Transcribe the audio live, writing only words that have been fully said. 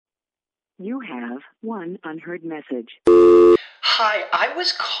You have one unheard message. Hi, I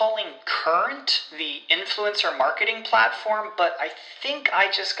was calling Current, the influencer marketing platform, but I think I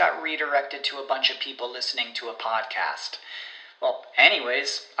just got redirected to a bunch of people listening to a podcast. Well,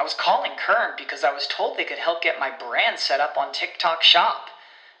 anyways, I was calling Current because I was told they could help get my brand set up on TikTok Shop,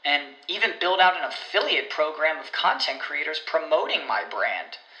 and even build out an affiliate program of content creators promoting my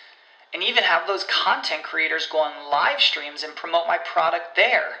brand, and even have those content creators go on live streams and promote my product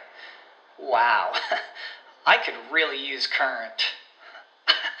there. Wow, I could really use Current.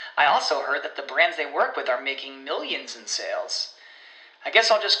 I also heard that the brands they work with are making millions in sales. I guess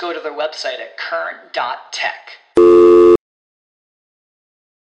I'll just go to their website at current.tech.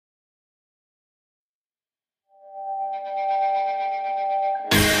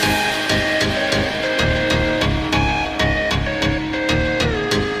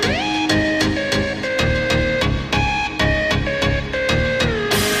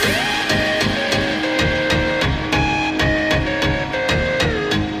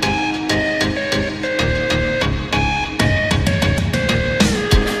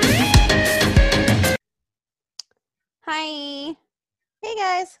 Hi. Hey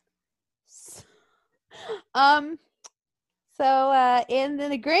guys. So in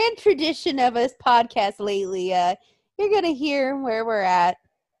the grand tradition of us podcast lately, you're gonna hear where we're at.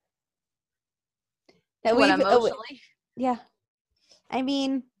 That What, we've- emotionally? yeah. I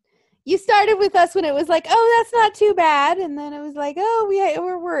mean, you started with us when it was like, oh, that's not too bad, and then it was like, oh,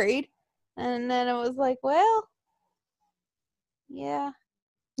 we're worried, and then it was like, well, yeah.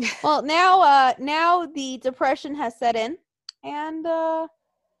 Well, now the depression has set in, and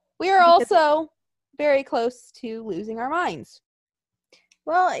we are also very close to losing our minds.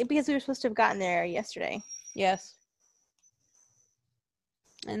 Well, because we were supposed to have gotten there yesterday. Yes.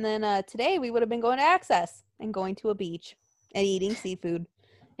 And then today we would have been going to Access and going to a beach and eating seafood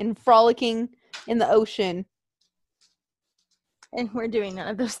and frolicking in the ocean. And we're doing none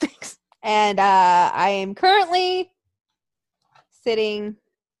of those things. And I am currently sitting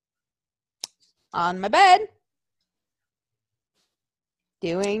on my bed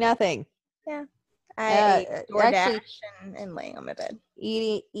doing nothing. Yeah. I ate DoorDash actually, and laying on my bed.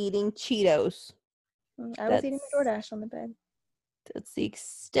 Eating Cheetos. I was eating my DoorDash on the bed. That's the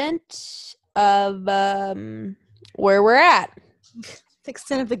extent of where we're at. The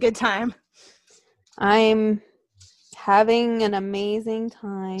extent of the good time. I'm having an amazing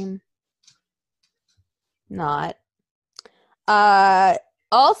time. Not.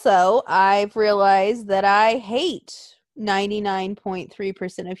 Also, I've realized that I hate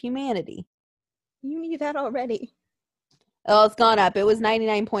 99.3% of humanity. You knew that already. Oh, it's gone up. It was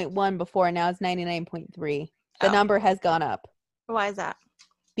 99.1 before. Now it's 99.3. The number has gone up. Why is that?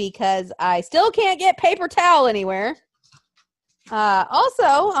 Because I still can't get paper towel anywhere. Also,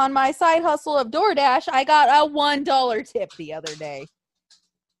 on my side hustle of DoorDash, I got a $1 tip the other day.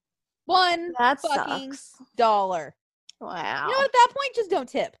 That fucking sucks. dollar. Wow. You know, at that point, just don't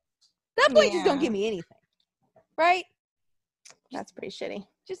tip. At that point, just don't give me anything. Right? That's pretty shitty.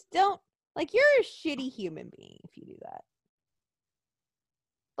 Just don't. Like, you're a shitty human being if you do that.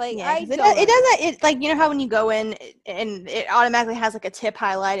 Like, yeah, it doesn't, like, you know how when you go in and it automatically has like a tip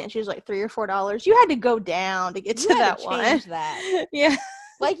highlight and she's like $3 or $4. You had to go down to get to that one. Change that. Yeah.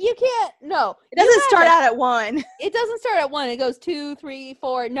 Like, you can't. No. It doesn't start out at 1. It doesn't start at 1. It goes 2, 3,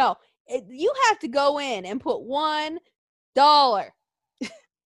 4. No. You have to go in and put $1.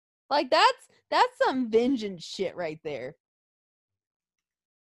 Like, that's some vengeance shit right there.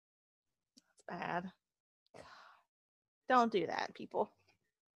 That's bad. Don't do that, people.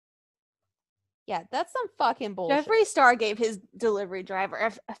 Yeah, that's some fucking bullshit. Jeffree Star gave his delivery driver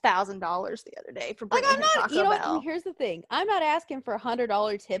 $1,000 the other day for bringing him Taco Bell. What? Here's the thing. I'm not asking for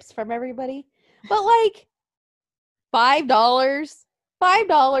 $100 tips from everybody, but like $5.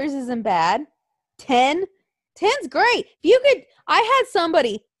 $5 isn't bad. 10? 10's great. If you could, I had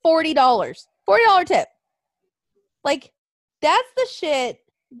somebody $40. $40 tip. Like, that's the shit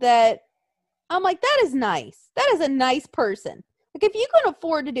that I'm like, that is nice. That is a nice person. Like, if you can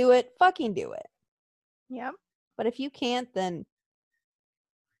afford to do it, fucking do it. Yep. But if you can't, then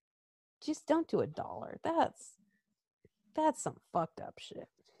just don't do $1. That's some fucked up shit.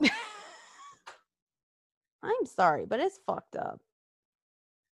 I'm sorry, but it's fucked up.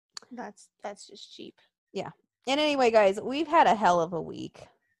 That's just cheap. Yeah. And anyway, guys, we've had a hell of a week.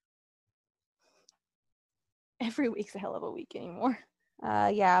 Every week's a hell of a week anymore.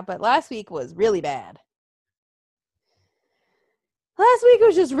 Yeah, but last week was really bad. Last week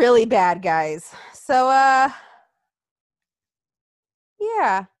was just really bad, guys. So,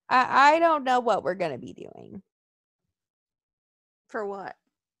 yeah, I don't know what we're going to be doing. For what?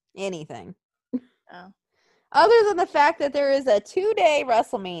 anything. Oh. Other than the fact that there is a 2-day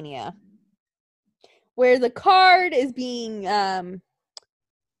WrestleMania where the card is being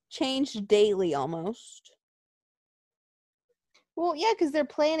changed daily almost. Well, yeah, because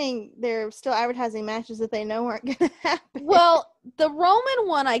they're still advertising matches that they know aren't going to happen. Well, the Roman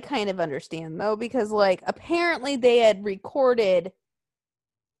one I kind of understand, though, because, like, apparently they had recorded,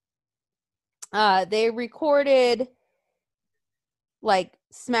 like,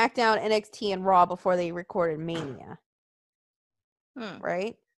 SmackDown, NXT, and Raw before they recorded Mania,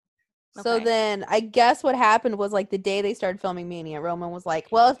 right? So Okay. then I guess what happened was, like, the day they started filming Mania, Roman was like,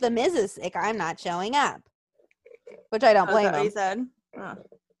 well, if The Miz is sick, I'm not showing up. Which I don't Oh, is blame that what he him. said? Oh.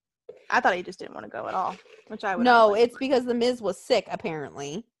 I thought he just didn't want to go at all, which I would. No, it's because The Miz was sick,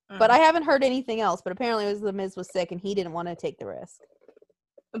 apparently. But I haven't heard anything else. But apparently it was The Miz was sick and he didn't want to take the risk.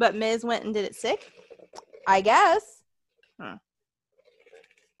 But Miz went and did it sick? I guess.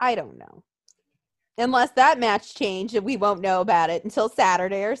 I don't know. Unless that match changed and we won't know about it until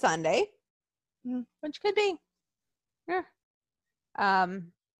Saturday or Sunday. Which could be. Yeah.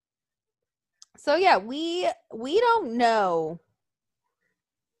 So yeah, we don't know.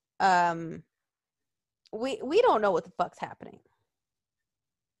 We don't know what the fuck's happening.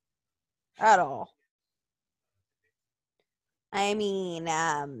 At all. I mean,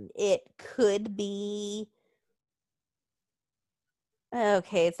 it could be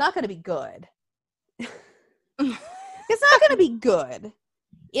okay, it's not going to be good. It's not going to be good.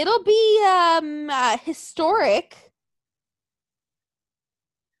 It'll be historic.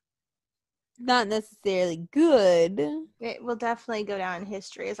 Not necessarily good. It will definitely go down in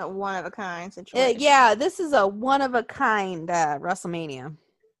history as a one-of-a-kind situation. Yeah, this is a one-of-a-kind WrestleMania.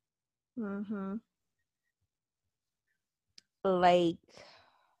 Mm-hmm. Like,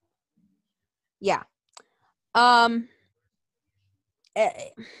 yeah. I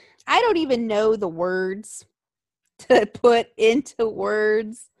don't even know the words to put into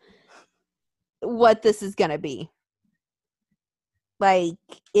words what this is gonna be. Like,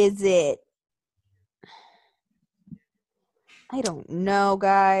 is it? I don't know,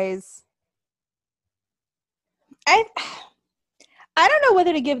 guys. I don't know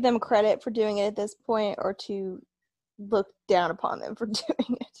whether to give them credit for doing it at this point or to look down upon them for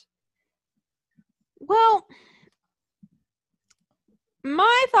doing it. Well,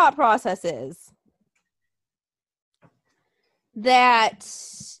 my thought process is that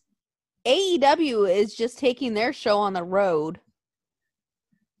AEW is just taking their show on the road.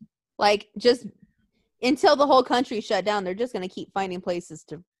 Like, just until the whole country shut down, they're just going to keep finding places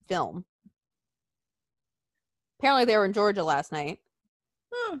to film. Apparently they were in Georgia last night.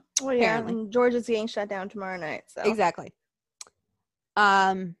 Well, yeah, Apparently. and Georgia's getting shut down tomorrow night. So Exactly.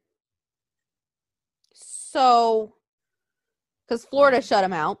 So, because Florida shut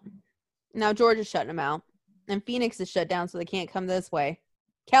them out. Now Georgia's shutting them out. And Phoenix is shut down, so they can't come this way.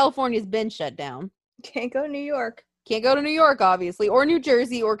 California's been shut down. can't go to New York Can't go to New York, obviously, or New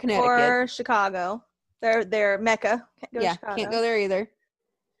Jersey, or Connecticut. or Chicago. They're Mecca. Can't go to Chicago. Can't go there either.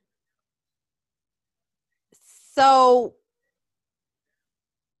 So,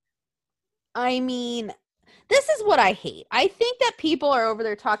 I mean, this is what I hate. I think that people are over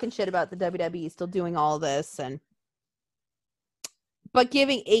there talking shit about the WWE still doing all this, but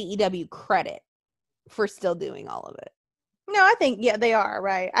giving AEW credit for still doing all of it. No, I think, yeah, they are,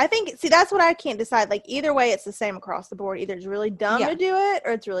 right. I think, see, that's what I can't decide. Like, either way, it's the same across the board. Either it's really dumb to do it,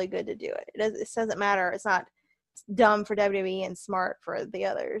 or it's really good to do it. It doesn't matter. It's not dumb for WWE and smart for the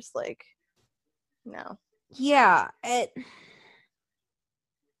others. Like, no. Yeah. I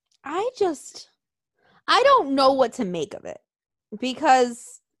don't know what to make of it.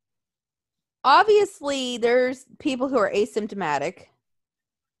 Because, obviously, there's people who are asymptomatic.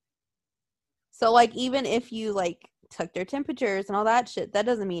 So, like, even if you, like, took their temperatures and all that shit, that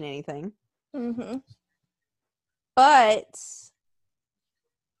doesn't mean anything. Mm-hmm. But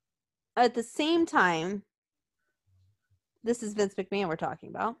at the same time, this is Vince McMahon we're talking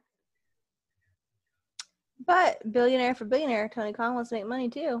about. But billionaire for billionaire, Tony Khan wants to make money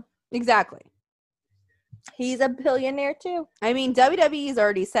too. Exactly. He's a billionaire too. I mean, WWE's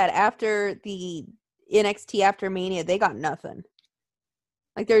already said after the NXT after Mania, they got nothing.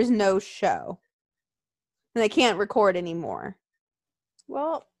 Like, there's no show. And they can't record anymore.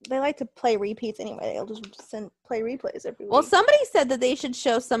 Well, they like to play repeats anyway. They'll just play replays every week. Well, somebody said that they should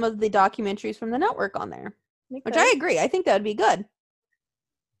show some of the documentaries from the network on there. Which I agree. I think that would be good.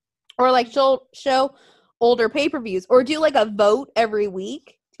 Or, like, show older pay-per-views. Or do, like, a vote every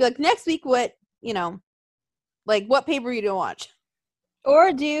week. To be like, next week, what, like, what pay-per-view do you watch?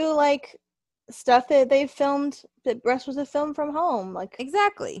 Or do, like, stuff that they filmed, that wrestlers have filmed from home. Like,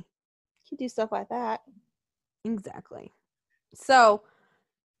 Exactly. you do stuff like that. Exactly. So,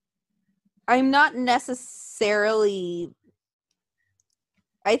 I'm not necessarily...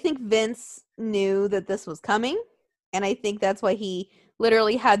 I think Vince knew that this was coming, and I think that's why he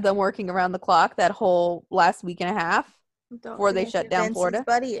literally had them working around the clock that whole last week and a half before they shut down Florida.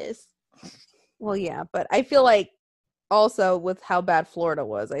 Buddy is. Well, yeah, but I feel like also with how bad Florida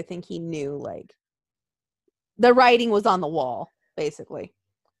was, I think he knew, like, the writing was on the wall, basically.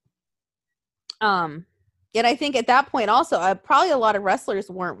 And I think at that point also, probably a lot of wrestlers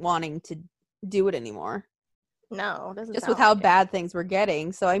weren't wanting to do it anymore. No, doesn't just sound with how like bad things were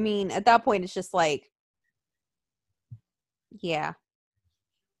getting. So, I mean, at that point, it's just like, yeah.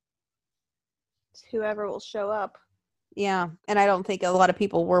 It's whoever will show up. Yeah. And I don't think a lot of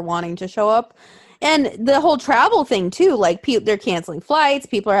people were wanting to show up. And the whole travel thing, too. Like, they're canceling flights.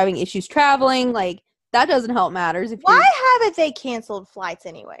 People are having issues traveling. Like, that doesn't help matters. Why haven't they canceled flights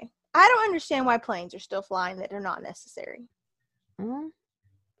anyway? I don't understand why planes are still flying that are not necessary.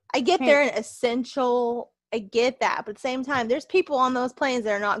 I get they're an essential... I get that, but at the same time, there's people on those planes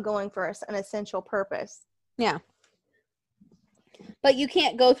that are not going for an essential purpose. Yeah. But you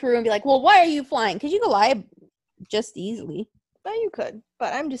can't go through and be like, well, why are you flying? Because you could lie just easily. Well, you could.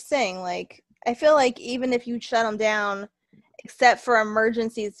 But I'm just saying, like, I feel like even if you shut them down, except for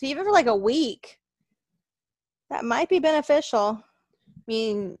emergencies, even for like a week, that might be beneficial. I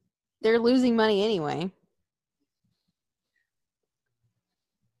mean, they're losing money anyway.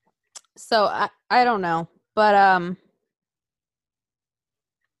 So, I don't know. But,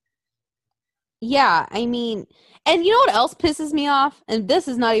 yeah, I mean, and you know what else pisses me off? And this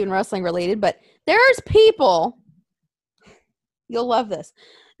is not even wrestling related, but there's people, you'll love this.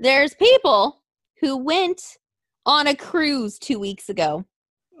 There's people who went on a cruise 2 weeks ago.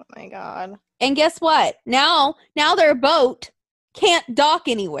 Oh my God. And guess what? Now their boat can't dock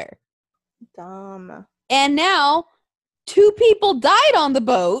anywhere. Dumb. And now 2 people died on the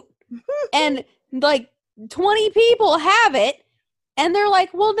boat and like 20 people have it, and they're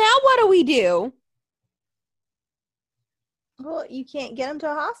like, well, now what do we do? Well, you can't get them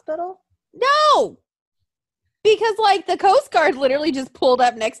to a hospital. No! Because, like, the Coast Guard literally just pulled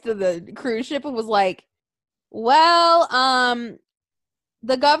up next to the cruise ship and was like, well,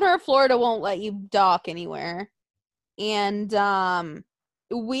 the governor of Florida won't let you dock anywhere. And,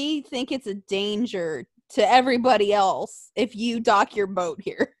 we think it's a danger to everybody else if you dock your boat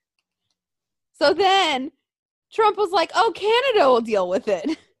here. So then Trump was like, oh, Canada will deal with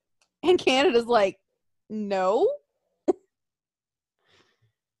it. And Canada's like, no.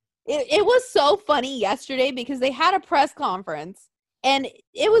 It was so funny yesterday because they had a press conference and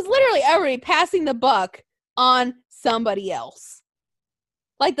it was literally everybody passing the buck on somebody else.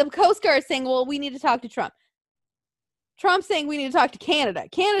 Like the Coast Guard saying, well, we need to talk to Trump. Trump's saying we need to talk to Canada.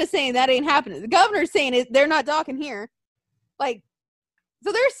 Canada's saying that ain't happening. The governor's saying they're not docking here. Like,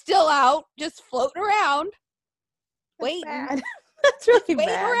 so they're still out, just floating around, waiting. That's really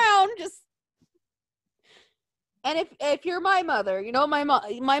waiting bad. around, just. And if you're my mother, you know,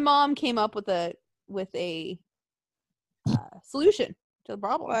 my mom came up with a solution to the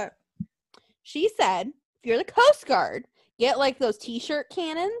problem. What? She said, if you're the Coast Guard, get like those T-shirt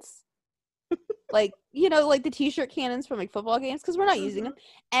cannons, like, you know, like the T-shirt cannons from like football games, because we're not using them,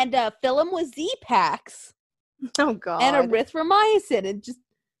 and fill them with Z-Packs. Oh God. And erythromycin, and just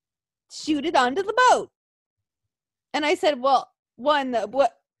shoot it onto the boat. And I said, well,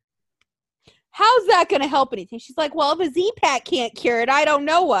 what? How's that going to help anything? She's like, well, if a Z-Pack can't cure it, I don't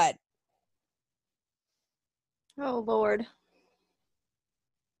know what. Oh Lord.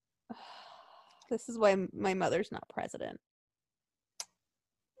 This is why my mother's not president.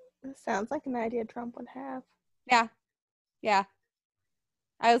 This sounds like an idea Trump would have. Yeah.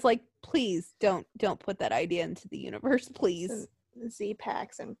 I was like, please don't put that idea into the universe, please.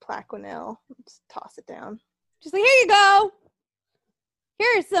 Z-Packs and Plaquenil. Just toss it down. Just like, here you go.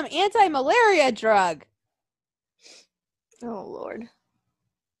 Here's some anti-malaria drug. Oh Lord.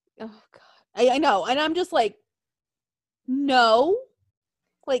 Oh God. I know. And I'm just like, no.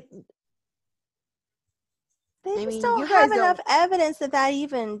 Like, they just don't have enough evidence that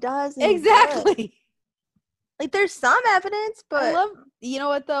even does. Exactly. Good. Like, there's some evidence, but I love, you know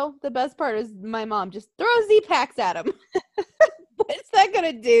what though? The best part is my mom just throw Z-Packs at him. What's that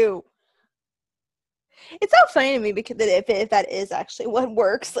gonna do? It's so funny to me because if that is actually what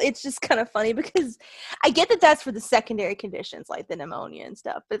works, it's just kind of funny because I get that that's for the secondary conditions like the pneumonia and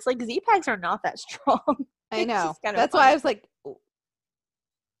stuff, but it's like Z-Packs are not that strong. I know. That's why I was like,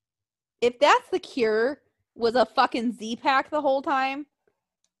 if that's the cure, was a fucking Z-Pack the whole time,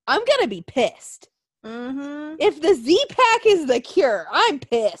 I'm gonna be pissed. Mm-hmm. If the Z-Pack is the cure, I'm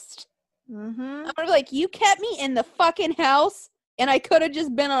pissed. Mm-hmm. I'm gonna be like, you kept me in the fucking house, and I could have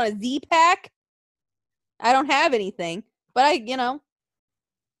just been on a Z-Pack. I don't have anything, but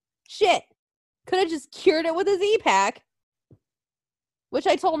shit, could have just cured it with a Z-Pack. Which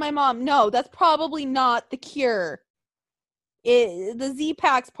I told my mom, no, that's probably not the cure. The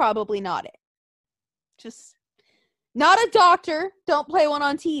Z-Pack's probably not it. Just not a doctor. Don't play one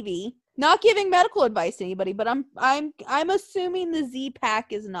on TV. Not giving medical advice to anybody, but I'm assuming the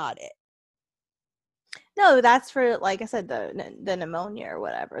Z-Pack is not it. No, that's for, like I said, the pneumonia or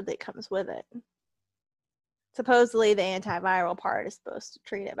whatever that comes with it. Supposedly the antiviral part is supposed to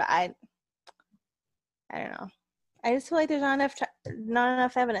treat it, but I don't know. I just feel like there's not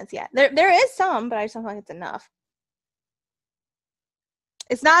enough evidence yet. There is some, but I just don't feel like it's enough.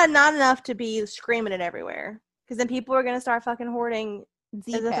 It's not enough to be screaming it everywhere, because then people are gonna start fucking hoarding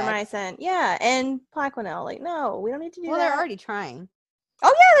azithromycin. Yeah, and Plaquenil. Like, no, we don't need to do that. Well, they're already trying.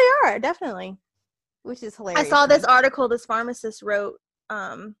 Oh yeah, they are, definitely. Which is hilarious. I saw this article this pharmacist wrote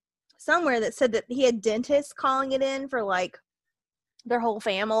somewhere that said that he had dentists calling it in for like their whole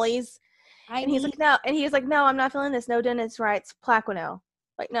families. And he's like, no, I'm not feeling this. No dentist writes Plaquenil.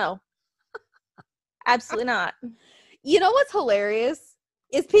 Like, no. Absolutely not. You know what's hilarious?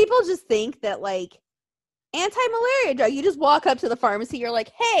 Is people just think that, like, anti-malaria drug, you just walk up to the pharmacy, you're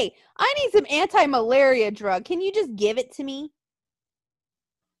like, hey, I need some anti-malaria drug. Can you just give it to me?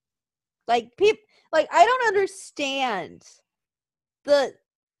 Like, I don't understand the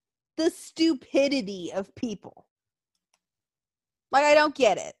stupidity of people. Like, I don't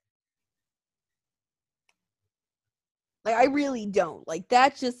get it. Like, I really don't. Like,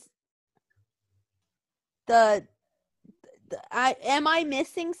 that's just am I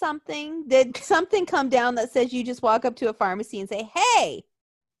missing something? Did something come down that says you just walk up to a pharmacy and say, hey,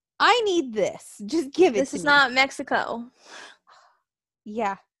 I need this. Just give it to me. This is not Mexico.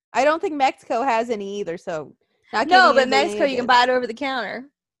 Yeah. I don't think Mexico has any either, so. No, but Mexico, you can buy it over the counter.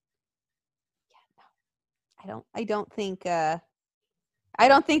 Yeah, no. I don't think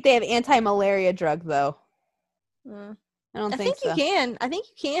they have anti-malaria drug, though. I think you can. I think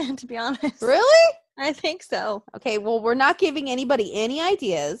you can, to be honest. Really? I think so. Okay, well, we're not giving anybody any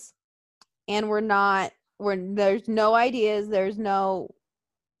ideas, and there's no ideas, there's no,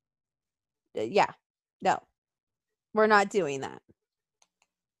 no. We're not doing that.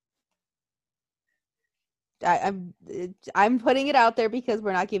 I'm putting it out there because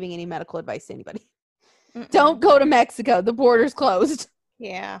we're not giving any medical advice to anybody. Don't go to Mexico. The border's closed.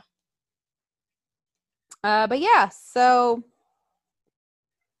 Yeah. But yeah, so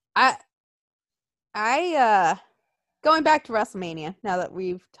I going back to WrestleMania, now that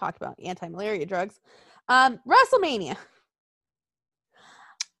we've talked about anti-malaria drugs, WrestleMania.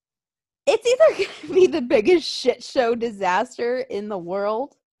 It's either going to be the biggest shit show disaster in the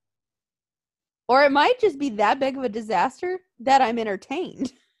world, or it might just be that big of a disaster that I'm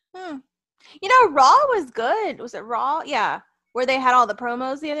entertained. You know, Raw was good. Was it Raw? Yeah. Where they had all the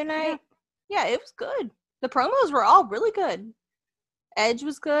promos the other night. Yeah, it was good. The promos were all really good. Edge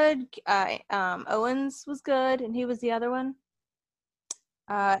was good. Owens was good. And who was the other one?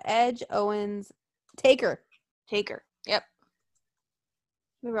 Edge, Owens, Taker. Yep.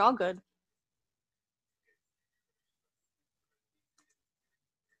 They were all good.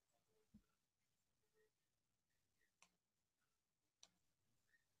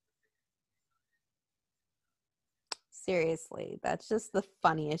 Seriously, that's just the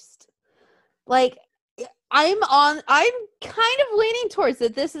funniest. Like, I'm kind of leaning towards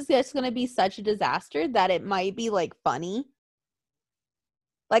that this is just going to be such a disaster that it might be, like, funny.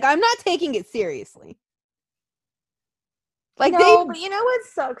 Like, I'm not taking it seriously. Like, no, but you know what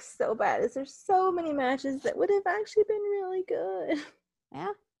sucks so bad is there's so many matches that would have actually been really good.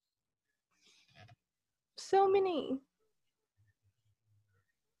 Yeah. So many.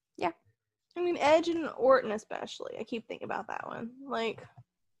 Yeah. I mean, Edge and Orton especially. I keep thinking about that one. Like,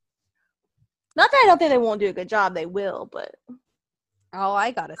 not that I don't think they won't do a good job. They will, but all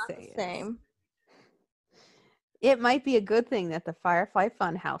I gotta say is same. It might be a good thing that the Firefly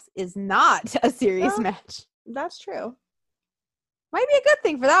Funhouse is not a serious match. That's true. Might be a good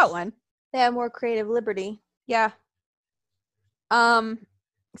thing for that one. They have more creative liberty. Yeah. So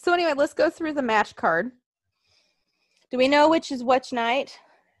anyway, let's go through the match card. Do we know which is which night?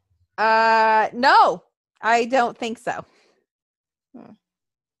 No, I don't think so.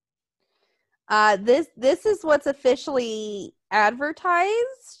 This is what's officially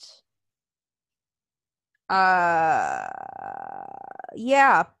advertised. Yeah.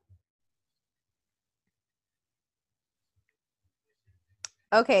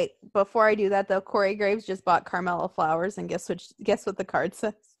 Okay, before I do that though, Corey Graves just bought Carmella flowers, and guess what the card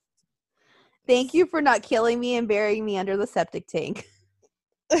says? Thank you for not killing me and burying me under the septic tank.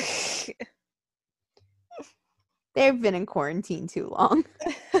 They've been in quarantine too long.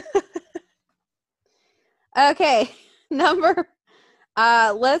 Okay,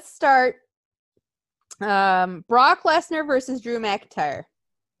 let's start. Brock Lesnar versus Drew McIntyre.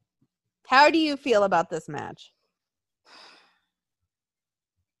 How do you feel about this match?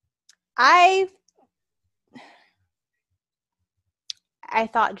 I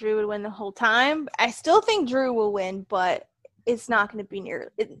thought Drew would win the whole time. I still think Drew will win, but it's not going to be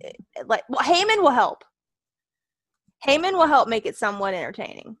near. Heyman will help. Heyman will help make it somewhat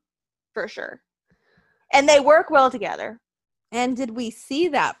entertaining, for sure. And they work well together. And did we see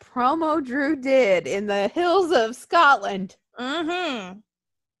that promo Drew did in the hills of Scotland? Mm-hmm.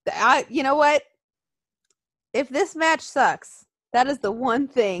 You know what? If this match sucks, that is the one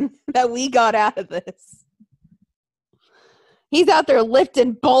thing that we got out of this. He's out there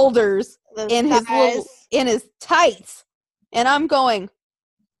lifting boulders in his tights. And I'm going,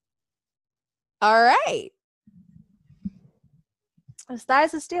 all right. His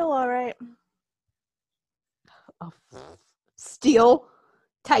thighs of steel, all right. Oh, steel,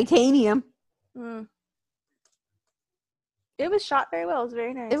 titanium. Mm. It was shot very well. It was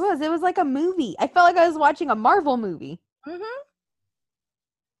very nice. It was like a movie. I felt like I was watching a Marvel movie. Mm-hmm.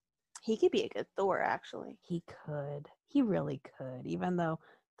 He could be a good Thor, actually. He could. He really could, even though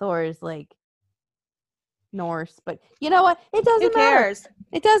Thor is like Norse. But you know what? It doesn't matter. Who cares?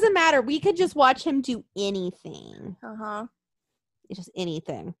 It doesn't matter. We could just watch him do anything. Uh-huh. It's just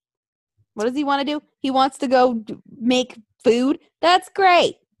anything. What does he want to do? He wants to go make food. That's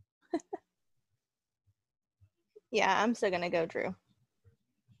great. Yeah, I'm still going to go Drew.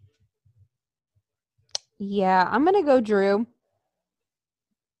 Yeah, I'm going to go Drew.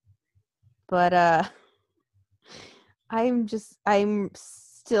 But I'm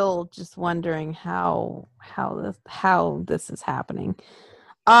still just wondering how this is happening.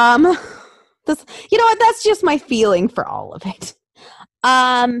 This, you know what? That's just my feeling for all of it.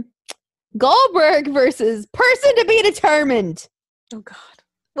 Goldberg versus person to be determined. Oh God.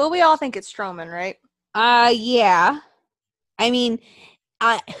 Well, we all think it's Strowman, right? Yeah. I mean,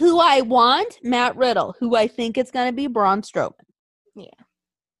 who I want, Matt Riddle. Who I think it's going to be, Braun Strowman. Yeah.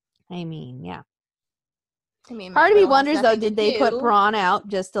 I mean, yeah. I mean, part of me wonders though, did they put Braun out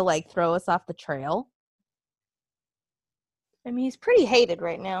just to like throw us off the trail? I mean, he's pretty hated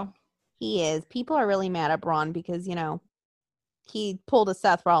right now. He is. People are really mad at Braun because, you know, he pulled a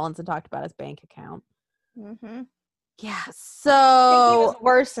Seth Rollins and talked about his bank account. Mm-hmm. Yeah, so I think he was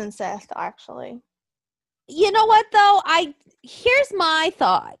worse than Seth, actually. You know what though? Here's my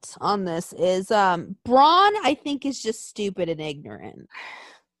thought on this is Braun, I think, is just stupid and ignorant.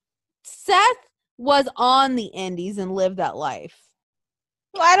 Seth was on the indies and lived that life.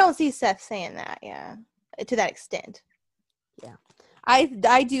 Well, I don't see Seth saying that, yeah. To that extent. Yeah.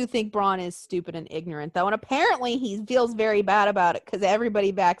 I do think Braun is stupid and ignorant, though, and apparently he feels very bad about it because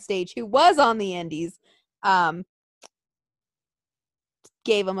everybody backstage who was on the indies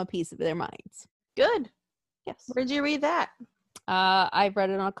gave him a piece of their minds. Good. Yes. Where'd you read that? I've read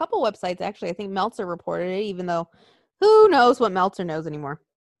it on a couple websites, actually. I think Meltzer reported it, even though who knows what Meltzer knows anymore.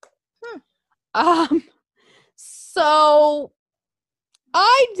 So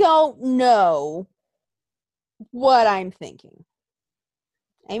I don't know what I'm thinking.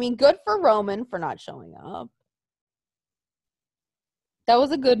 I mean, good for Roman for not showing up. That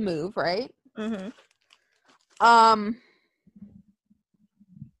was a good move, right? Mm-hmm.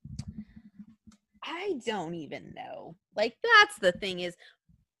 I don't even know. Like, that's the thing is,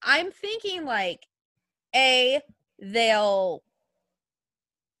 I'm thinking like, they'll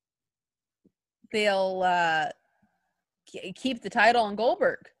keep the title on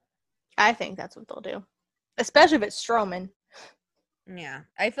Goldberg. I think that's what they'll do. Especially if it's Strowman. Yeah.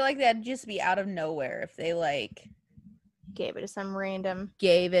 I feel like that'd just be out of nowhere if they, like, gave it to some random.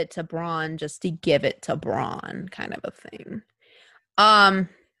 Gave it to Braun just to give it to Braun kind of a thing.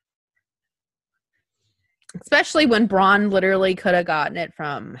 Especially when Braun literally could have gotten it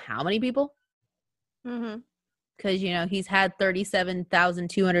from how many people? Mm-hmm. Because, you know, he's had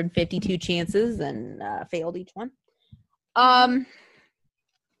 37,252 chances and failed each one.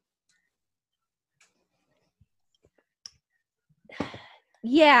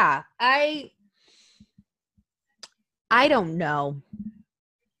 Yeah, I don't know.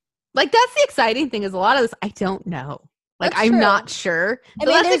 Like, that's the exciting thing is a lot of this, I don't know. Like, That's I'm true. not sure. I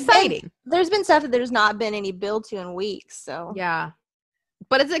So mean, that's exciting. There's been stuff that there's not been any build to in weeks, so. Yeah.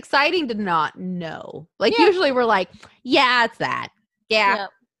 But it's exciting to not know. Like, Yeah. usually we're like, yeah, it's that. Yeah. Yep.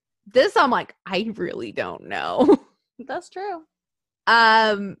 This I'm like, I really don't know. That's true.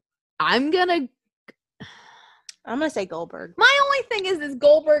 I'm gonna say Goldberg. my only thing is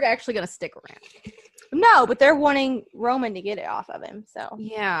Goldberg actually gonna stick around? No, but they're wanting Roman to get it off of him. So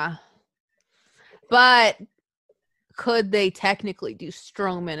Yeah. But could they technically do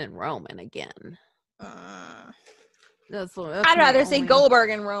Strowman and Roman again? That's I'd rather see Goldberg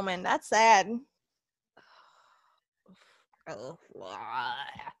and Roman. That's sad.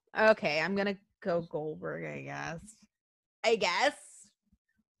 Okay, I'm gonna go Goldberg, I guess.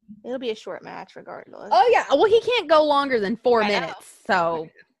 It'll be a short match regardless. Oh yeah, well he can't go longer than 4 I know. minutes, so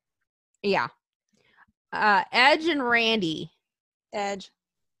yeah. Edge and Randy. Edge.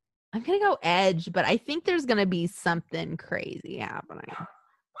 I'm gonna go Edge, but I think there's gonna be something crazy happening.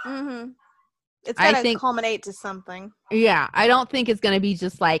 Mm-hmm. It's I gotta think- culminate to something. Yeah, I don't think it's gonna be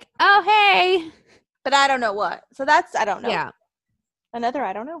just like, oh hey. But I don't know what. So that's I don't know. Yeah, Another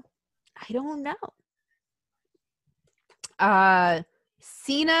I don't know. I don't know.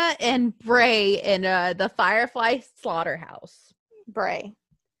 Cena and Bray in the Firefly Slaughterhouse. Bray.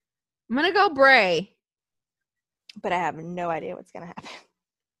 I'm gonna go Bray. But I have no idea what's gonna happen.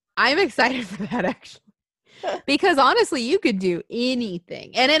 I'm excited for that actually. Because honestly, you could do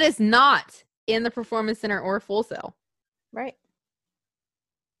anything. And it is not in the Performance Center or Full Sail. Right.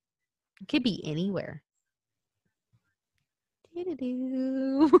 It could be anywhere.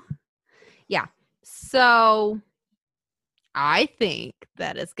 Doo-doo-doo. Yeah. So I think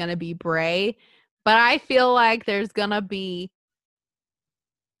that it's going to be Bray, but I feel like there's going to be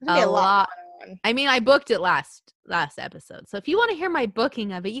There's gonna be a lot. going on. I mean, I booked it last episode. So if you want to hear my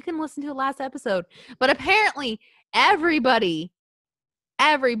booking of it, you can listen to it last episode. But apparently everybody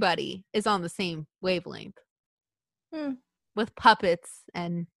is on the same wavelength with puppets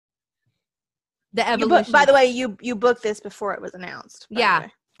and the evolution. By the way, you booked this before it was announced. by the Yeah.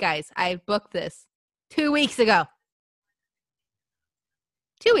 way. Guys, I booked this 2 weeks ago.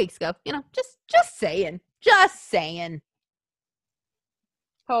 2 weeks ago. You know, just saying. Just saying.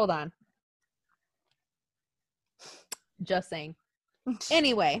 Hold on. Just saying.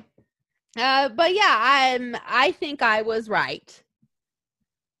 Anyway. But yeah, I think I was right.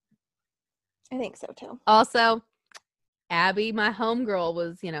 I think so too. Also, Abby, my homegirl,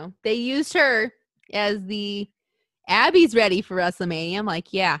 was, they used her as the Abby's ready for WrestleMania. I'm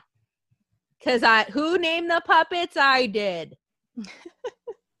like, yeah. Because who named the puppets? I did.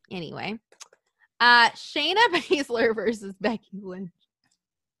 Anyway. Shayna Baszler versus Becky Lynch.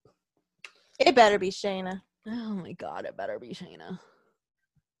 It better be Shayna. Oh my God, it better be Shayna.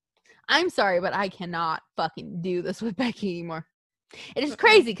 I'm sorry, but I cannot fucking do this with Becky anymore. It is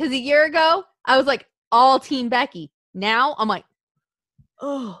crazy because a year ago, I was like, all team Becky. Now, I'm like,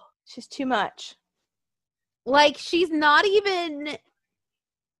 oh. She's too much. Like, she's not even...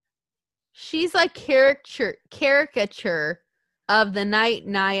 She's a caricature of the night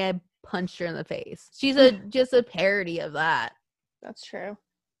Nia punched her in the face. She's just a parody of that. That's true.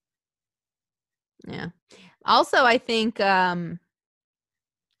 Yeah. Also, I think there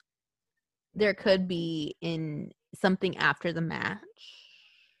could be in something after the match.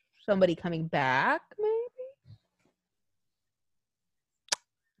 Somebody coming back, maybe?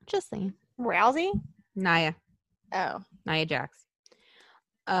 Just saying. Rousey? Nia. Oh. Nia Jax.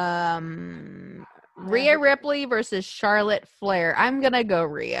 Rhea Ripley versus Charlotte Flair. I'm going to go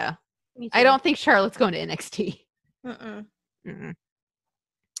Rhea. I don't think Charlotte's going to NXT.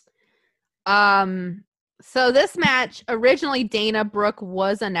 So this match, originally Dana Brooke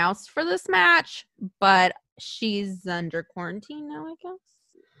was announced for this match, but she's under quarantine now, I guess.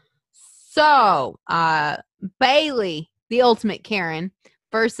 So, Bayley, the Ultimate Karen,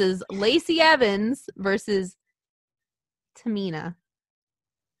 versus Lacey Evans versus Tamina.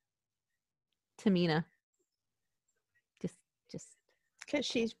 Just Because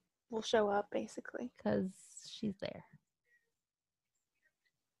she will show up, basically. because she's there.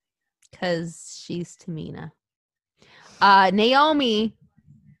 Because she's Tamina. Naomi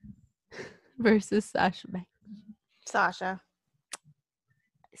versus Sasha Banks. Sasha.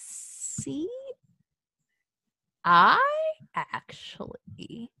 See, I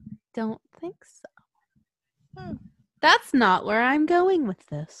actually don't think so. That's not where I'm going with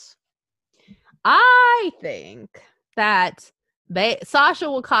this. I think that Sasha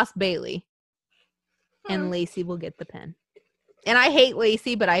will cost Bayley and Lacey will get the pin. And I hate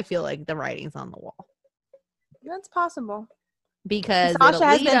Lacey, but I feel like the writing's on the wall. That's possible. Because Sasha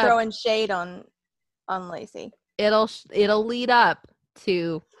has been throwing shade on Lacey. It'll lead up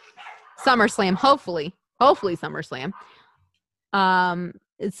to SummerSlam, hopefully SummerSlam.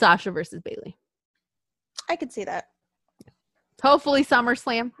 It's Sasha versus Bayley. I could see that. Hopefully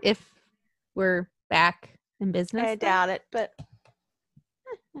SummerSlam if we're back in business. I doubt it, but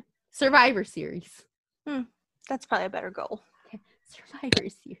Survivor Series. that's probably a better goal. Survivor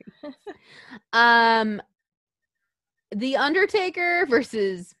Series. The Undertaker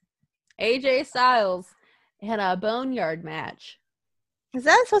versus AJ Styles in a Boneyard match. Is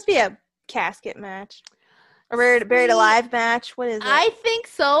that supposed to be a casket match? A buried alive match? What is it? I think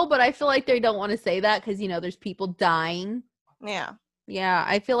so, but I feel like they don't want to say that because, there's people dying. Yeah. Yeah,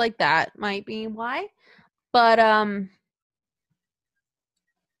 I feel like that might be why. But,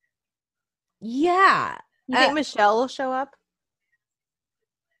 yeah. You think Michelle will show up?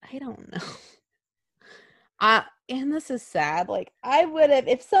 I don't know. And this is sad. Like, I would have,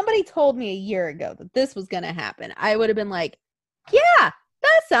 if somebody told me a year ago that this was going to happen, I would have been like, yeah,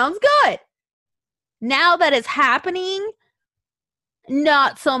 that sounds good. Now that it's happening,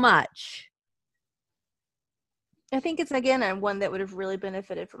 not so much. I think it's, again, one that would have really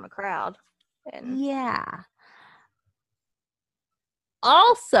benefited from a crowd. And yeah.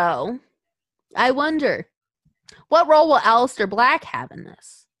 Also, I wonder, what role will Aleister Black have in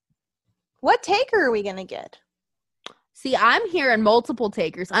this? What taker are we going to get? See, I'm hearing multiple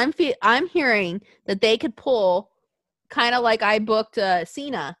takers. I'm hearing that they could pull kind of like I booked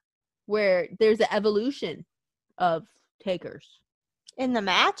Cena, where there's an evolution of takers. In the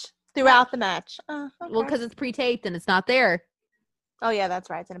match? Throughout the match? Okay. Well, because it's pre-taped and it's not there. Oh, yeah, that's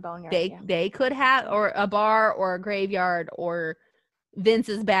right. It's in a boneyard. They could have, or a bar, or a graveyard, or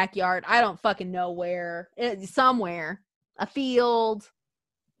Vince's backyard. I don't fucking know where. Somewhere. A field.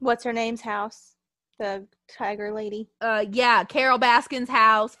 What's her name's house? The tiger lady. Yeah, Carol Baskin's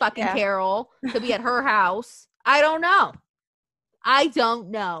house. Fucking yeah. Carol. Could be at her house. I don't know. I don't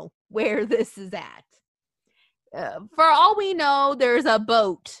know where this is at. For all we know, there's a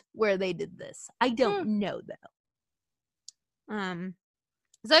boat where they did this. I don't know though.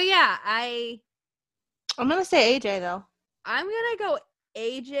 So yeah, I'm gonna say AJ though. I'm gonna go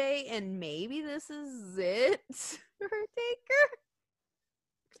AJ, and maybe this is it for Taker.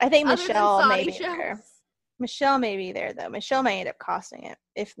 I think Michelle may be there. Michelle may be there though. Michelle may end up costing it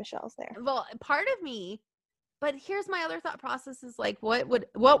if Michelle's there. Well, part of me, but here's my other thought process: is like, what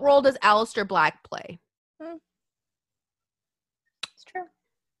role does Aleister Black play? It's true.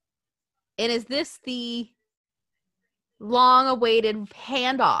 And is this the long-awaited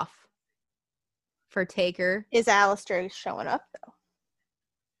handoff for Taker? Is Aleister showing up though?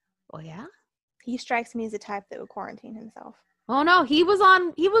 Well, yeah. He strikes me as the type that would quarantine himself. Oh no, he was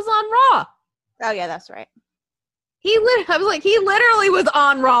on Raw. Oh yeah, that's right. He literally was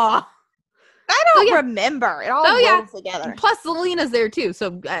on Raw. I don't remember. It all rolls together. Plus, Zelina's there too,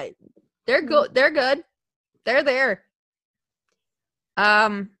 so they're good. They're good. They're there.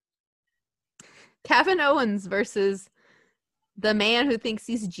 Kevin Owens versus the man who thinks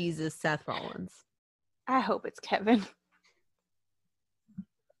he's Jesus, Seth Rollins. I hope it's Kevin.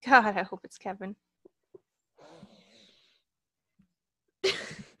 God, I hope it's Kevin.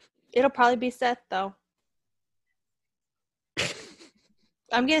 It'll probably be Seth, though.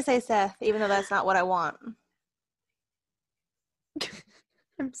 I'm going to say Seth, even though that's not what I want.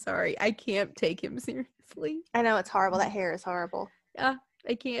 I'm sorry. I can't take him seriously. I know, it's horrible. That hair is horrible. Yeah,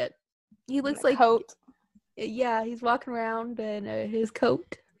 I can't. He looks like... coat. Yeah, he's walking around in his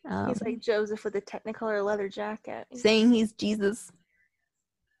coat. He's like Joseph with a Technicolor leather jacket. Saying he's Jesus.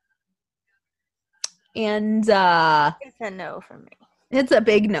 And, it's a no for me. It's a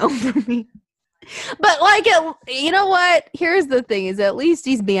big no for me. But, like, you know what? Here's the thing, is at least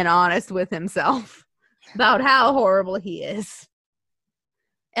he's being honest with himself about how horrible he is.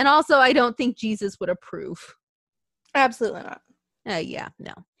 And also, I don't think Jesus would approve. Absolutely not. Yeah,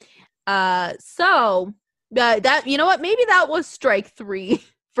 no. So, that, you know what? Maybe that was strike 3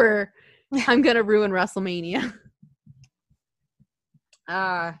 for I'm gonna ruin WrestleMania.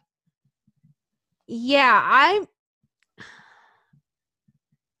 Yeah,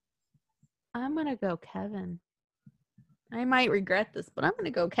 I'm gonna go Kevin. I might regret this, but I'm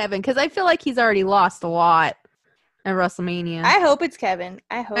gonna go Kevin because I feel like he's already lost a lot at WrestleMania. I hope it's Kevin.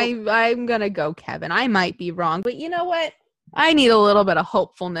 I'm gonna go Kevin. I might be wrong, but you know what? I need a little bit of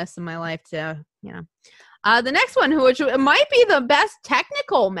hopefulness in my life to, the next one, which might be the best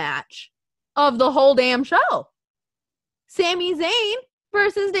technical match of the whole damn show. Sami Zayn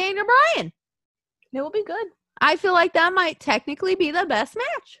versus Daniel Bryan. It will be good. I feel like that might technically be the best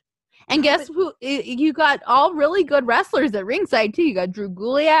match. And guess who? You got all really good wrestlers at ringside, too. You got Drew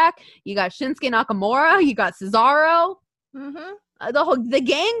Gulak. You got Shinsuke Nakamura. You got Cesaro. Mm-hmm. The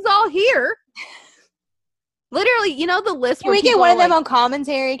gang's all here. Literally, the list. Can we get one of them on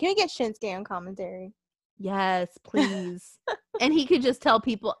commentary? Can we get Shinsuke on commentary? Yes, please. And he could just tell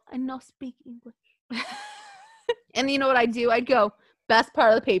people, I no speak English. And you know what I'd do? I'd go, best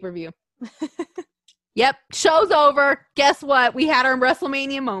part of the pay-per-view. Yep, show's over. Guess what? We had our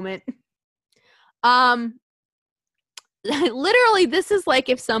WrestleMania moment. Literally, this is like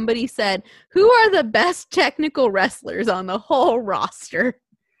if somebody said, who are the best technical wrestlers on the whole roster?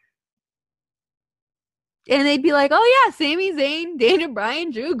 And they'd be like, oh yeah, Sami Zayn, Daniel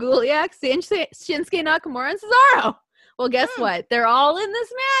Bryan, Drew Gulak, Shinsuke Nakamura, and Cesaro. Well, guess what? They're all in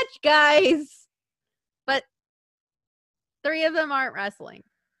this match, guys. But 3 of them aren't wrestling.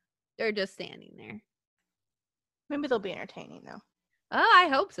 They're just standing there. Maybe they'll be entertaining, though. Oh, I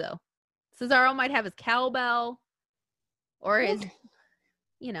hope so. Cesaro might have his cowbell or his,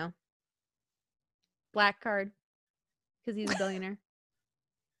 black card because he's a billionaire.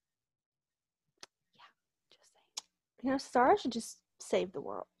 Yeah, just saying. Cesaro should just save the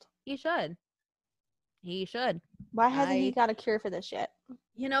world. He should. Why hasn't he got a cure for this yet?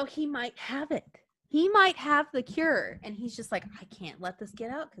 He might have it. He might have the cure. And he's just like, I can't let this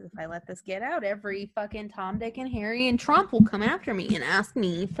get out because if I let this get out, every fucking Tom, Dick, and Harry and Trump will come after me and ask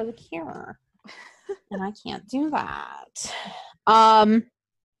me for the cure. And I can't do that.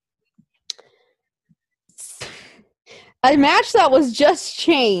 A match that was just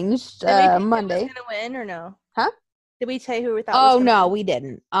changed Monday. Was gonna win or no? Huh? Did we tell you who we thought? Oh no, we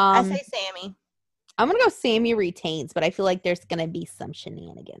didn't. I say Sammy. I'm gonna go Sammy retains, but I feel like there's gonna be some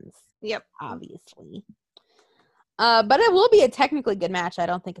shenanigans. Yep, obviously. But it will be a technically good match. I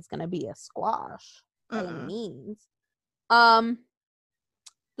don't think it's gonna be a squash by any means. The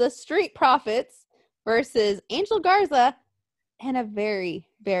Street Profits versus Angel Garza and a very,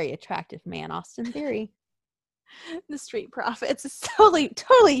 very attractive man, Austin Theory. The Street Profits is totally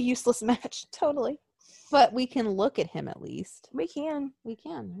useless match. Totally. But we can look at him at least. We can.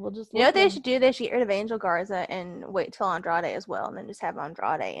 We'll just. You know what they should do? They should get rid of Angel Garza and wait till Andrade as well, and then just have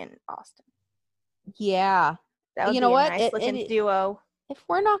Andrade and Austin. Yeah. That would be a nice looking duo. If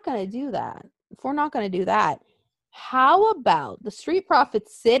we're not gonna do that, how about the Street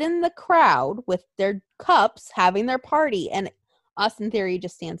Profits sit in the crowd with their cups having their party and Austin Theory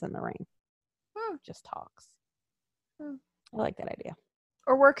just stands in the ring. Just talks. I like that idea.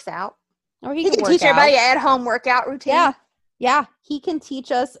 Or works out. Or he can teach everybody at home workout routine. Yeah. He can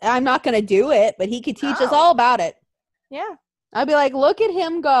teach us. I'm not going to do it, but he could teach us all about it. Yeah. I'd be like, look at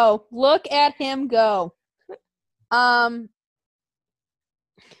him go. I'm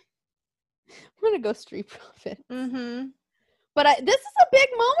going to go Street Profits. Mm-hmm. But this is a big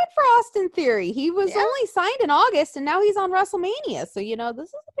moment for Austin Theory. He was only signed in August, and now he's on WrestleMania. So, this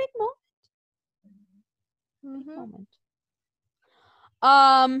is a big moment.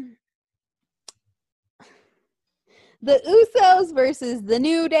 The Usos versus the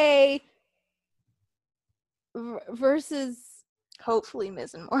New Day versus hopefully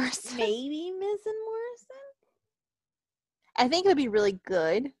Miz and Morrison. Maybe Miz and Morrison. I think it would be really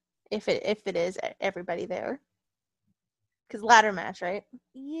good if it is everybody there. Because ladder match, right?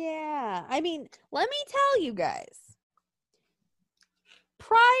 Yeah. I mean, let me tell you guys.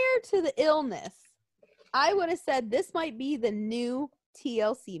 Prior to the illness, I would have said this might be the new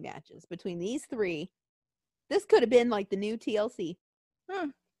TLC matches between these 3. This could have been like the new TLC.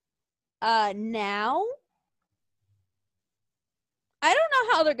 Now, I don't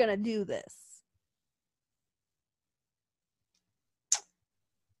know how they're going to do this.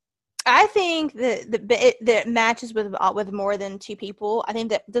 I think the matches with more than 2 people. I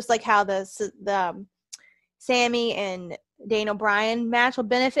think that just like how the Sammy and Daniel Bryan match will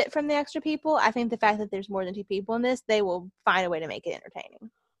benefit from the extra people. I think the fact that there's more than 2 people in this, they will find a way to make it entertaining.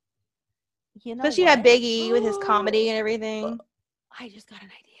 Especially you have Big E with his comedy and everything. I just got an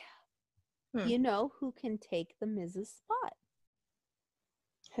idea. You know who can take the Miz's spot?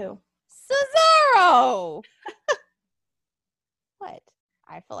 Who? Cesaro! What?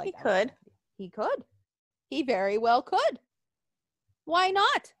 I feel like he could. He could. He very well could. Why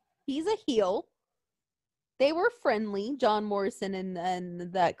not? He's a heel. They were friendly, John Morrison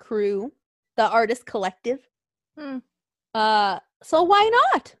and that crew, the Artist Collective. So why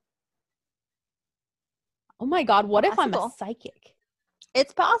not? Oh my God, what if I'm a psychic?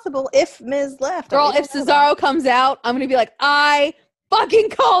 It's possible if Miz left. Girl, if Cesaro comes out, I'm going to be like, I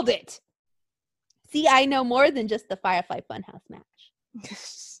fucking called it. See, I know more than just the Firefly Funhouse match.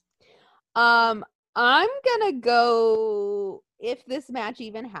 I'm going to go, if this match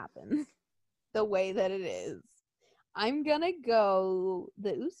even happens, the way that it is, I'm going to go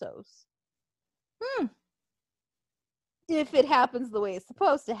the Usos. If it happens the way it's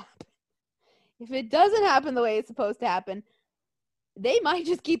supposed to happen. If it doesn't happen the way it's supposed to happen, they might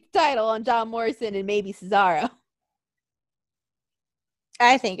just keep the title on John Morrison and maybe Cesaro.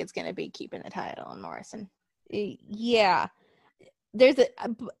 I think it's going to be keeping the title on Morrison. Yeah. The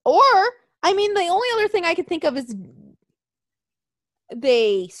only other thing I could think of is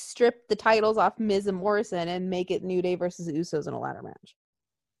they strip the titles off Miz and Morrison and make it New Day versus the Usos in a ladder match.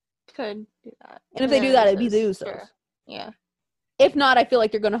 Could do that. And if they do that, it'd be the Usos. Sure. Yeah. If not, I feel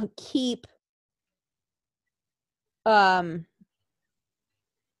like they're going to keep they're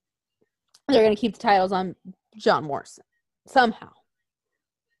going to keep the titles on John Morrison somehow.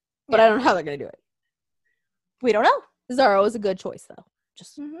 But I don't know how they're going to do it. We don't know. Cesaro is a good choice, though.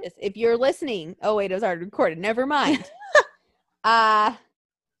 Just if you're listening. Oh, wait, it was already recorded. Never mind. The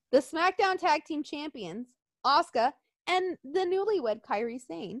SmackDown Tag Team Champions, Asuka, and the newlywed Kairi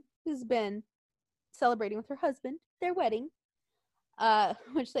Sane, who's been celebrating with her husband their wedding,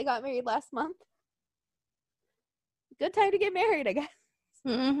 which they got married last month. Good time to get married, I guess.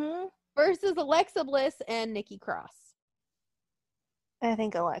 Mm-hmm. Versus Alexa Bliss and Nikki Cross. I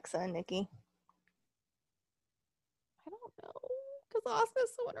think Alexa and Nikki. I don't know, because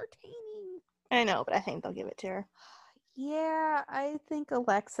Asuka's so entertaining. I know, but I think they'll give it to her. Yeah, I think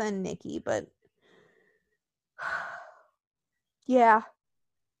Alexa and Nikki, but yeah.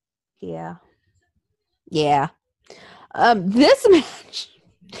 This match,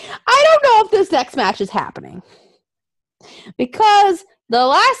 I don't know if this next match is happening, because the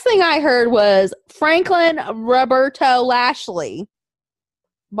last thing I heard was Franklin Roberto Lashley,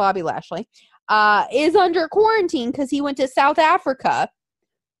 Bobby Lashley, is under quarantine because he went to South Africa.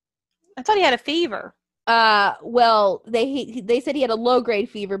 I thought he had a fever. Well, they said he had a low-grade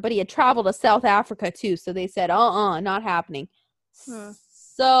fever, but he had traveled to South Africa too, so they said, not happening. So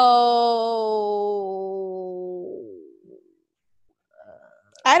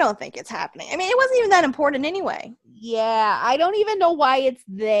I don't think it's happening. I mean, it wasn't even that important anyway. Yeah, I don't even know why it's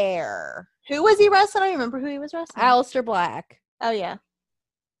there. Who was he wrestling? I don't remember who he was wrestling. Aleister Black. Oh, yeah.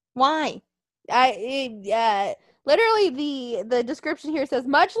 Why? Literally, the description here says,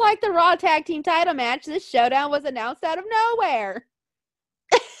 much like the Raw Tag Team title match, this showdown was announced out of nowhere.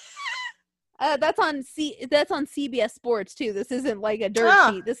 That's on CBS Sports too. This isn't like a dirt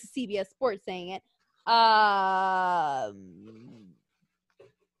sheet. This is CBS Sports saying it.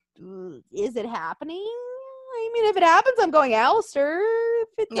 Is it happening? I mean, if it happens, I'm going Aleister. If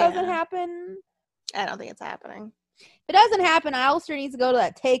it doesn't happen, I don't think it's happening. If it doesn't happen, Aleister needs to go to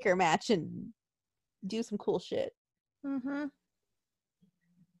that Taker match and do some cool shit. Mm-hmm.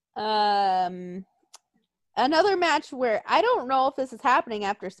 Another match where I don't know if this is happening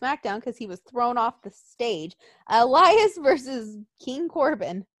after SmackDown because he was thrown off the stage. Elias versus King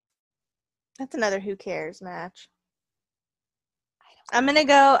Corbin. That's another who cares match. I'm gonna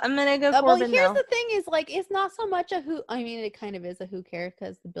go Corbin. Well, here's the thing: is like it's not so much a who. I mean, it kind of is a who cares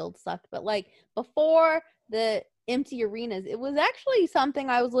because the build sucked. But like before the empty arenas, it was actually something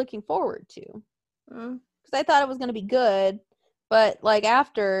I was looking forward to because I thought it was gonna be good. But like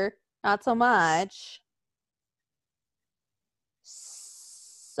after, not so much.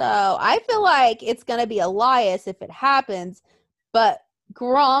 So I feel like it's going to be Elias if it happens, but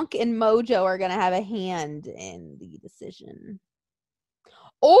Gronk and Mojo are going to have a hand in the decision.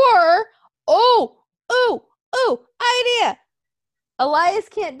 Or, idea. Elias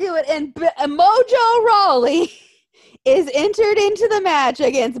can't do it, and Mojo Rawley is entered into the match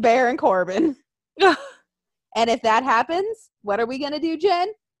against Baron Corbin. And if that happens, what are we going to do, Jen?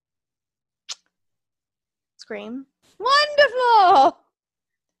 Scream. Wonderful!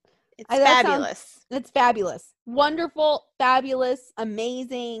 It's fabulous. It's fabulous. Wonderful, fabulous,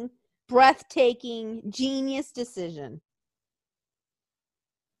 amazing, breathtaking, genius decision.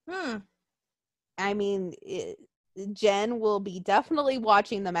 I mean, Jen will be definitely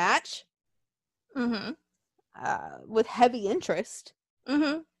watching the match with heavy interest.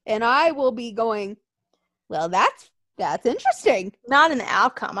 And I will be going, well, that's interesting. Not an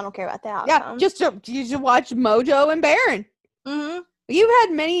outcome. I don't care about the outcome. Yeah, you should watch Mojo and Baron. You've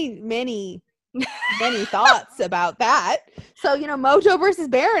had many thoughts about that. So, Mojo versus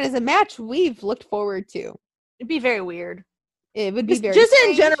Baron is a match we've looked forward to. It'd be very weird. It would be very just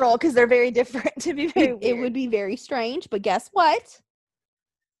strange. In general, because they're very different. To be very weird. It would be very strange, but guess what?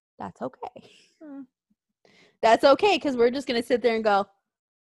 That's okay. That's okay, because we're just going to sit there and go,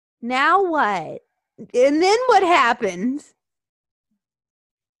 now what? And then what happens?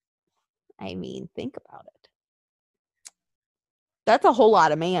 I mean, think about it. That's a whole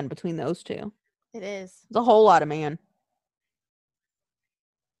lot of man between those two. It is. It's a whole lot of man.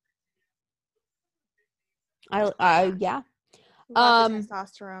 Yeah. Lots of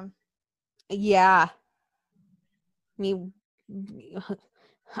testosterone. Yeah. I mean,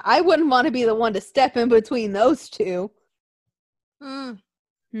 I wouldn't want to be the one to step in between those two.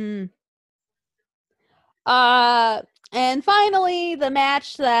 And finally, the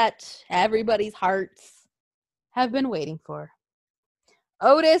match that everybody's hearts have been waiting for.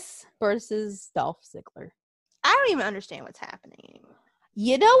 Otis versus Dolph Ziggler. I don't even understand what's happening.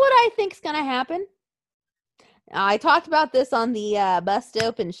 You know what I think's going to happen? I talked about this on the Bust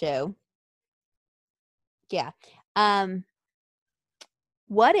Open show. Yeah.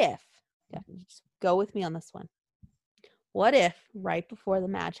 What if, just go with me on this one. What if right before the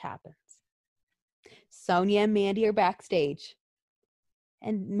match happens, Sonya and Mandy are backstage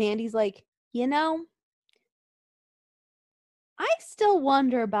and Mandy's like, you know, I still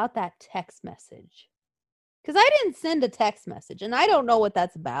wonder about that text message. Because I didn't send a text message and I don't know what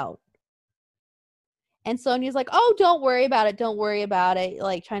that's about. And Sonya's like, oh, don't worry about it. Don't worry about it.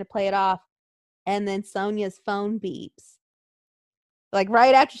 Like trying to play it off. And then Sonya's phone beeps. Like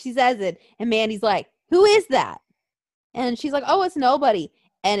right after she says it. And Mandy's like, who is that? And she's like, oh, it's nobody.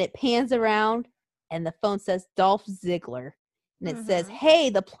 And it pans around and the phone says Dolph Ziggler. And it says, hey,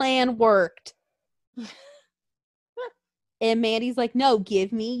 the plan worked. And Mandy's like, no,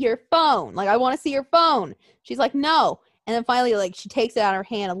 give me your phone. Like, I want to see your phone. She's like, no. And then finally, like, she takes it out of her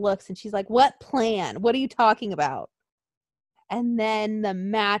hand and looks, and she's like, what plan? What are you talking about? And then the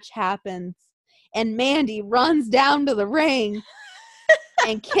match happens, and Mandy runs down to the ring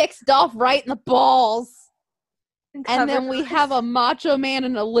and kicks Dolph right in the balls. And then we have a Macho Man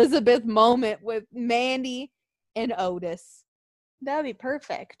and Elizabeth moment with Mandy and Otis. That would be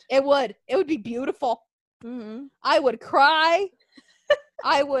perfect. It would. It would be beautiful. Mm-hmm. I would cry.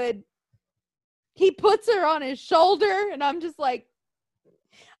 I would. He puts her on his shoulder, and I'm just like,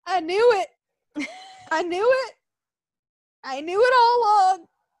 I knew it. I knew it. I knew it all along.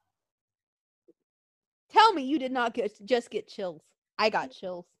 Tell me you did not just get chills. I got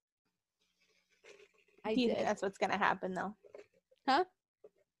chills. Do you think that's what's going to happen, though? Huh?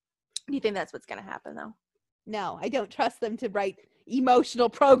 Do you think that's what's going to happen, though? No, I don't trust them to write emotional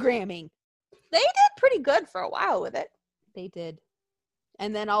programming. They did pretty good for a while with it. They did.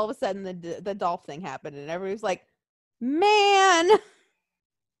 And then all of a sudden the Dolph thing happened and everybody was like, man.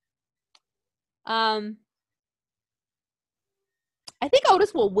 I think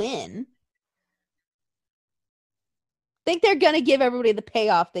Otis will win. I think they're going to give everybody the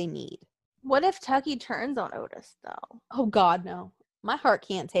payoff they need. What if Tucky turns on Otis, though? Oh, God, no. My heart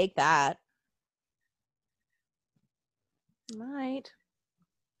can't take that. Might.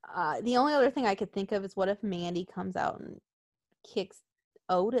 The only other thing I could think of is what if Mandy comes out and kicks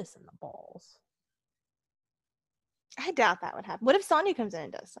Otis in the balls? I doubt that would happen. What if Sonya comes in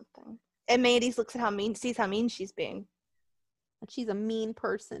and does something? And Mandy looks at sees how mean she's being. And she's a mean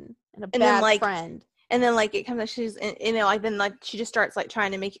person and a bad friend. And then like it comes out, she's, you know, like then like she just starts like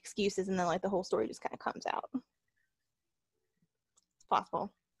trying to make excuses, and then like the whole story just kind of comes out. It's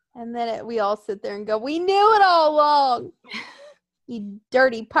possible. And then we all sit there and go, we knew it all along. You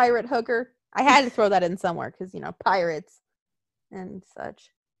dirty pirate hooker. I had to throw that in somewhere because, you know, pirates and such.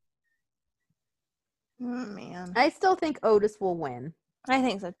 Oh, man. I still think Otis will win. I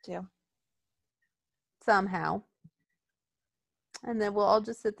think so, too. Somehow. And then we'll all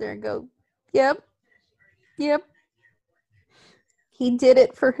just sit there and go, yep. Yep. He did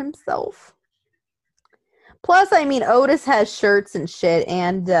it for himself. Plus, I mean, Otis has shirts and shit,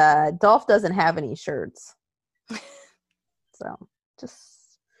 and Dolph doesn't have any shirts. So,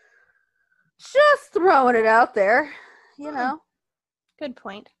 just throwing it out there, you know. Good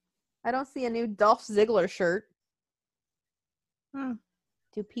point. I don't see a new Dolph Ziggler shirt.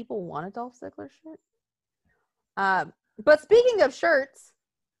 Do people want a Dolph Ziggler shirt? But speaking of shirts,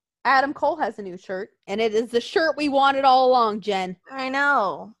 Adam Cole has a new shirt, and it is the shirt we wanted all along, Jen. I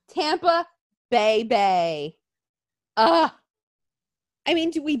know. Tampa Bay Bay. I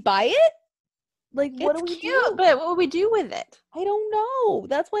mean, do we buy it? Like, what do we do? But what would we do with it? I don't know.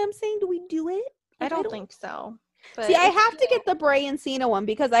 That's why I'm saying, do we do it? Like, I don't think so. But see, I have to get the Bray and Cena one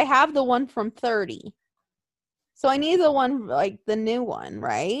because I have the one from 30. So I need the one, like, the new one,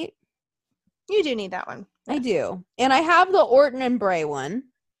 right? You do need that one. I do. And I have the Orton and Bray one.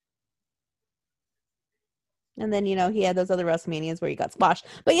 And then, you know, he had those other WrestleManias where he got squashed.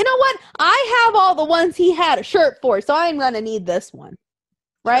 But you know what? I have all the ones he had a shirt for, so I'm going to need this one.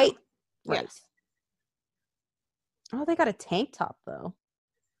 Right? Right. Yes. Oh, they got a tank top, though.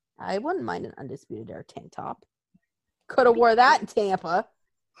 I wouldn't mind an Undisputed Era tank top. Could have wore that in Tampa.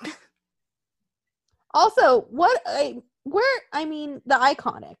 Also, the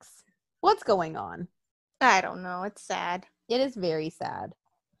Iconics. What's going on? I don't know. It's sad. It is very sad.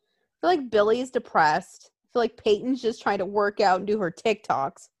 I feel like Billy's depressed. I feel like Peyton's just trying to work out and do her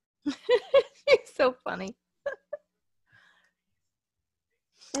TikToks. She's so funny.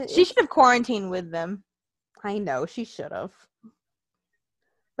 She should have quarantined with them. I know, she should have.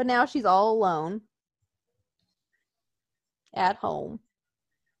 But now she's all alone. At home.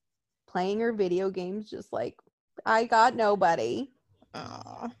 Playing her video games just like, I got nobody.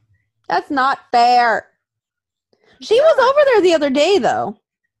 Aww. That's not fair. She was over there the other day, though.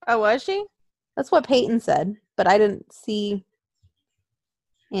 Oh, was she? That's what Peyton said, but I didn't see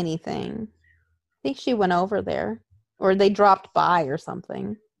anything. I think she went over there, or they dropped by or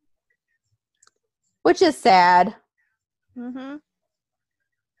something, which is sad. Mm-hmm.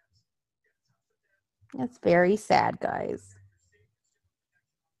 That's very sad, guys.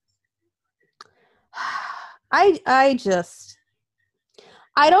 I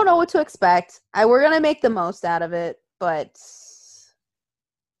don't know what to expect. We're gonna make the most out of it, but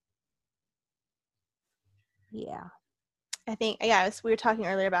yeah. I think, we were talking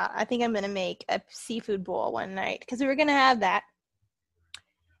earlier about, I think I'm going to make a seafood bowl one night because we were going to have that.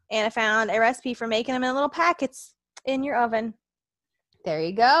 And I found a recipe for making them in little packets in your oven. There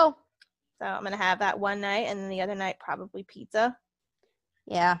you go. So I'm going to have that one night, and then the other night probably pizza.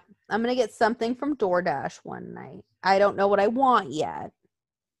 Yeah. I'm going to get something from DoorDash one night. I don't know what I want yet.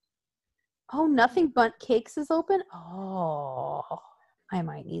 Oh, Nothing Bundt Cakes is open? Oh, I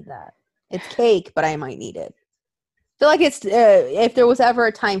might need that. It's cake, but I might need it. I feel like it's if there was ever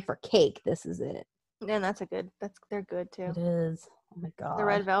a time for cake, this is it. And they're good too. It is. Oh my god. The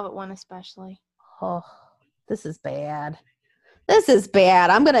red velvet one especially. Oh, this is bad. This is bad.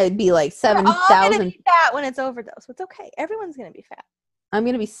 I'm gonna be like 7,000. I'm gonna be fat when it's over though, so it's okay. Everyone's gonna be fat. I'm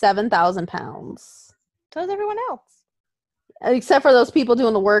gonna be 7,000 pounds. So is everyone else. Except for those people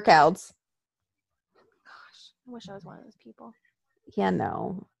doing the workouts. Gosh, I wish I was one of those people. Yeah,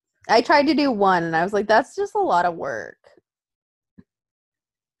 no. I tried to do one, and I was like, that's just a lot of work.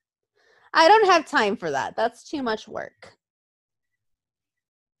 I don't have time for that. That's too much work.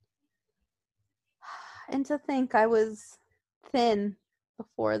 And to think I was thin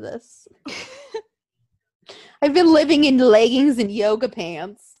before this. I've been living in leggings and yoga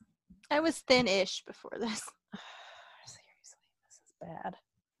pants. I was thin-ish before this. Seriously, this is bad.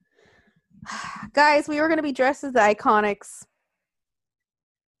 Guys, we were going to be dressed as the Iconics.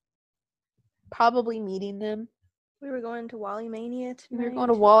 Probably meeting them. We were going to Wally Mania tonight. We were going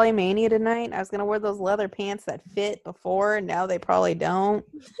to Wally Mania tonight. I was going to wear those leather pants that fit before, and now they probably don't.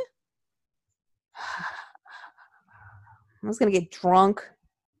 I was going to get drunk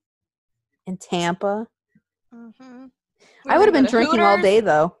in Tampa. Mm-hmm. I would have been drinking all day,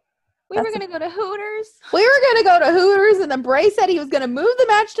 though. We were going to go to Hooters. We were going to go to Hooters, and then Bray said he was going to move the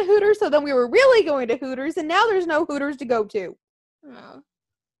match to Hooters, so then we were really going to Hooters, and now there's no Hooters to go to. No.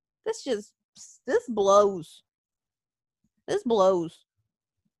 This blows. This blows.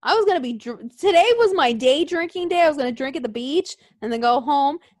 I was going to be, today was my day drinking day. I was going to drink at the beach and then go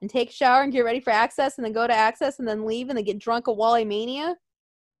home and take a shower and get ready for Access and then go to Access and then leave and then get drunk at Wally Mania.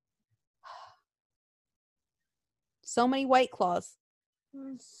 So many White Claws.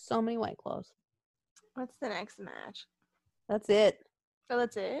 So many White Claws. What's the next match? That's it. Oh,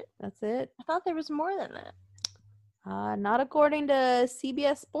 that's it? That's it. I thought there was more than that. Not according to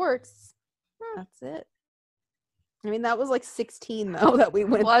CBS Sports. That's it. I mean, that was like 16, though, that we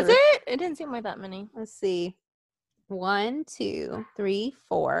went Was through. it? It didn't seem like that many. Let's see. 1, 2, 3,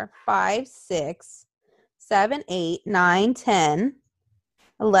 4, 5, 6, 7, 8, 9, 10,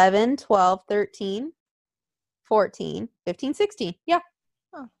 11, 12, 13, 14, 15, 16. Yeah.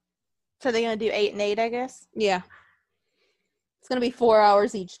 Oh. So they're going to do 8 and 8, I guess? Yeah. It's going to be 4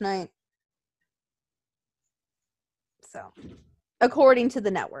 hours each night. So, according to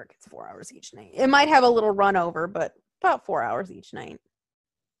the network, it's 4 hours each night. It might have a little run over, but about 4 hours each night.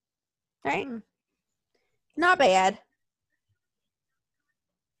 Right? Not bad.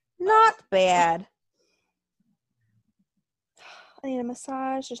 Not bad. I need a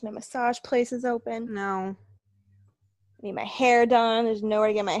massage. There's no massage places open. No. I need my hair done. There's nowhere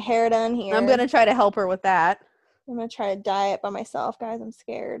to get my hair done here. I'm going to try to help her with that. I'm going to try to dye it by myself, guys. I'm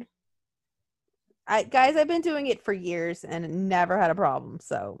scared. Guys, I've been doing it for years and never had a problem,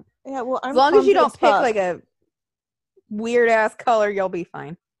 so. Yeah, well, as long as you don't pick like a weird-ass color, you'll be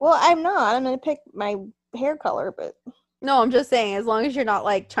fine. Well, I'm not. I'm going to pick my hair color, but. No, I'm just saying, as long as you're not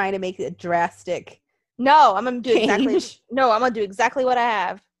like trying to make it drastic. No, I'm going to do exactly. Change. No, I'm going to do exactly what I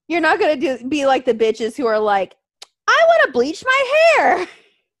have. You're not going to be like the bitches who are like, I want to bleach my hair.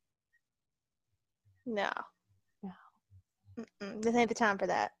 No. This ain't the time for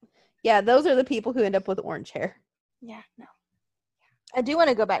that. Yeah, those are the people who end up with orange hair. Yeah, no. I do want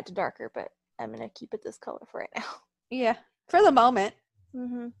to go back to darker, but I'm gonna keep it this color for right now. Yeah, for the moment.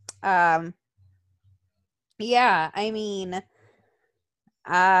 Mm-hmm. Yeah, I mean,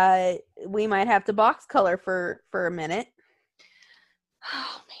 we might have to box color for a minute.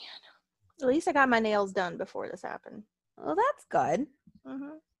 Oh man. At least I got my nails done before this happened. Well, that's good.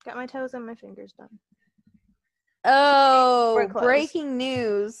 Mm-hmm. Got my toes and my fingers done. Oh, breaking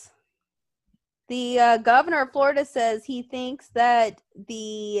news. The governor of Florida says he thinks that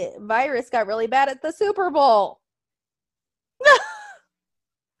the virus got really bad at the Super Bowl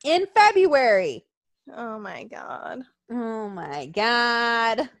in February. Oh my god. Oh my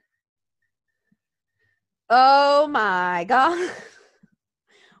god. Oh my god.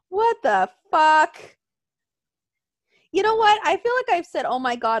 What the fuck? You know what? I feel like I've said, oh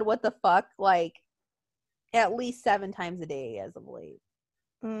my god, what the fuck, like at least 7 times a day as of late.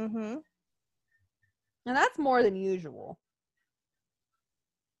 Mm-hmm. And that's more than usual.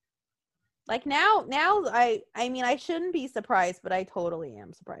 Like now I mean, I shouldn't be surprised, but I totally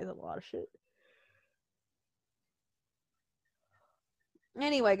am surprised at a lot of shit.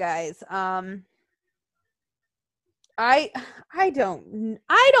 Anyway, guys, I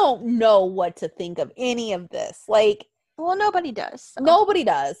don't know what to think of any of this. Like, well, nobody does. So. Nobody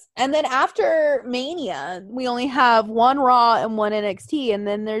does. And then after Mania, we only have 1 Raw and 1 NXT, and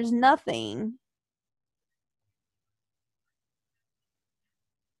then there's nothing.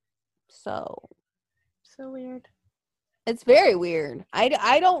 So weird. It's very weird.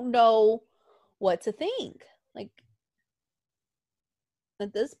 I don't know what to think. Like,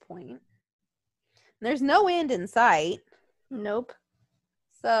 at this point. There's no end in sight. Nope.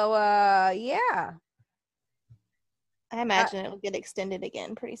 So, yeah. I imagine it'll get extended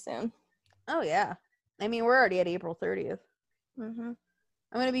again pretty soon. Oh, yeah. I mean, we're already at April 30th. Mm-hmm. I'm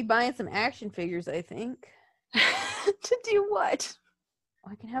going to be buying some action figures, I think. To do what?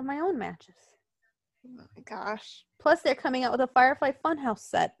 I can have my own matches. Oh my gosh. Plus, they're coming out with a Firefly Funhouse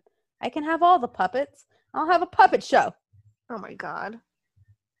set. I can have all the puppets. I'll have a puppet show. Oh my god.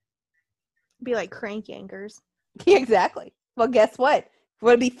 Be like crank yankers. Yeah, exactly. Well, guess what? It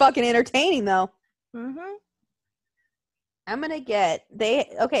would be fucking entertaining, though. Mm-hmm. I'm going to get...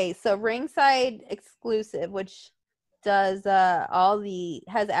 so Ringside Exclusive, which does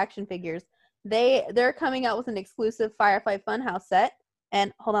has action figures. They're coming out with an exclusive Firefly Funhouse set.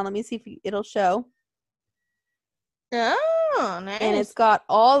 And hold on, let me see if it'll show. Oh, nice. And it's got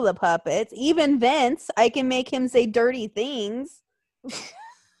all the puppets. Even Vince, I can make him say dirty things.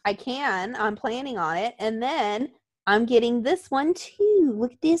 I can. I'm planning on it. And then I'm getting this one too.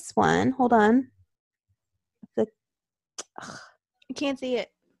 Look at this one. Hold on. I can't see it.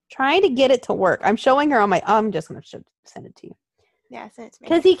 Trying to get it to work. I'm showing her on my... I'm just going to send it to you. Yeah, send it to me.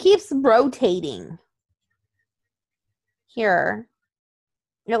 Because he keeps rotating. Here.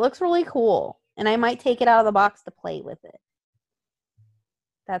 It looks really cool. And I might take it out of the box to play with it.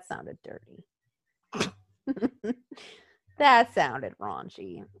 That sounded dirty. That sounded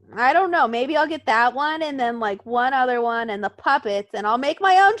raunchy. I don't know. Maybe I'll get that one and then like one other one and the puppets and I'll make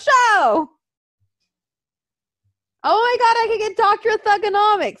my own show. Oh my god, I could get Dr.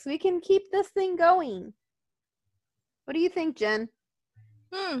 Thugonomics. We can keep this thing going. What do you think, Jen?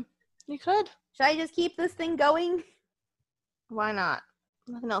 You could. Should I just keep this thing going? Why not?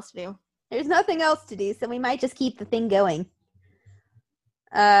 Nothing else to do. There's nothing else to do, so we might just keep the thing going.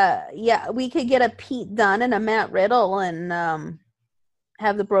 Yeah, we could get a Pete Dunne and a Matt Riddle and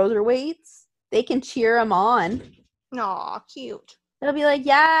have the Brotherweights. They can cheer him on. Aw, cute. They'll be like,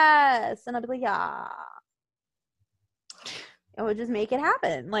 yes. And I'll be like, yeah. And we'll just make it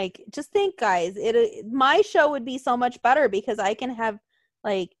happen. Like, just think, guys. My show would be so much better because I can have,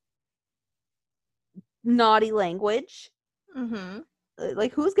 like, naughty language. Mm-hmm.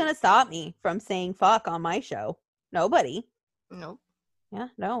 Like, who's going to stop me from saying fuck on my show? Nobody. Nope. Yeah,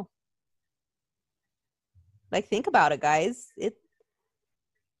 no. Like, think about it, guys.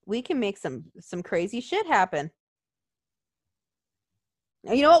 We can make some crazy shit happen.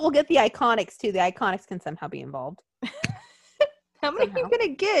 You know what? We'll get the Iconics, too. The Iconics can somehow be involved. How many are you going to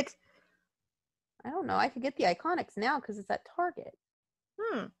get? I don't know. I could get the Iconics now because it's at Target.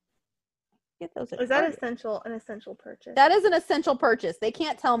 Get those at Is Target. that an essential purchase? That is an essential purchase. They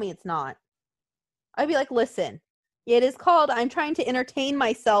can't tell me it's not. I'd be like, listen, it is called I'm trying to entertain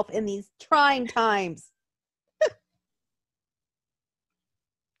myself in these trying times.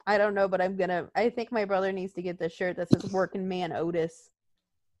 I don't know, but I think my brother needs to get this shirt that says Working Man Otis.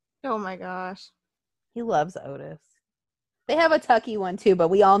 Oh my gosh. He loves Otis. They have a Tucky one too, but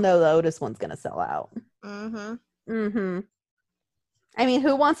we all know the Otis one's going to sell out. I mean,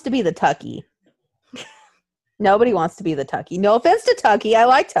 who wants to be the Tucky? Nobody wants to be the Tucky. No offense to Tucky. I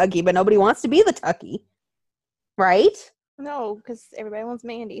like Tucky, but nobody wants to be the Tucky. Right? No, because everybody wants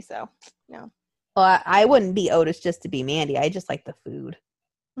Mandy, so no. Well, I wouldn't be Otis just to be Mandy. I just like the food.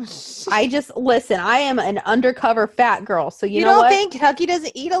 Listen, I am an undercover fat girl, so you know don't what? think Tucky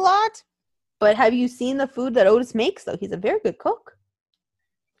doesn't eat a lot? But have you seen the food that Otis makes, though? He's a very good cook.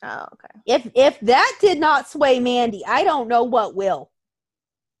 Oh, okay. If that did not sway Mandy, I don't know what will.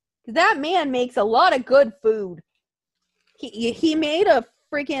 Because that man makes a lot of good food. He made a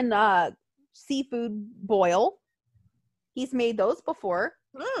freaking seafood boil. He's made those before.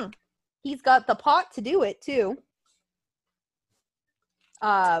 He's got the pot to do it, too.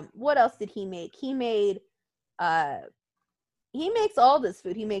 What else did he make? He makes all this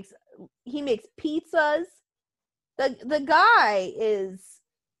food. He makes pizzas. The guy is,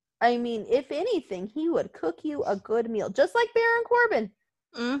 I mean, if anything, he would cook you a good meal, just like Baron Corbin.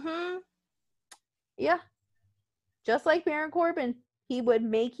 Mm-hmm. Yeah. Just like Baron Corbin, he would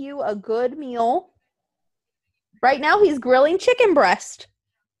make you a good meal. Right now, he's grilling chicken breast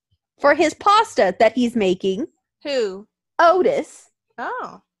for his pasta that he's making. Who? Otis.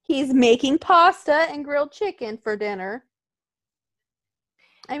 Oh. He's making pasta and grilled chicken for dinner.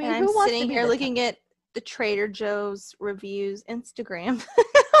 I mean, and who I'm wants sitting to be here the looking at the Trader Joe's reviews Instagram.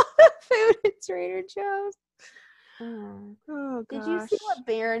 Food at Trader Joe's. Oh, Did gosh. you see what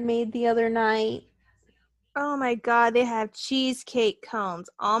Baron made the other night? Oh my God, they have cheesecake cones,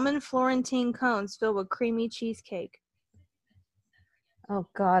 almond Florentine cones filled with creamy cheesecake. Oh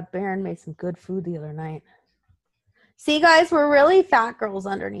God, Baron made some good food the other night. See, guys, we're really fat girls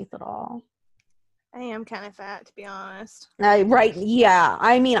underneath it all. I am kind of fat, to be honest. Right, yeah.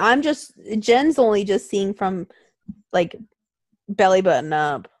 I mean, Jen's only just seeing from, like, belly button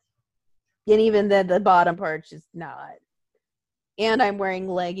up. And even the bottom part's just not. And I'm wearing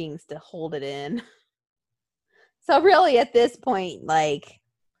leggings to hold it in. So really, at this point, like,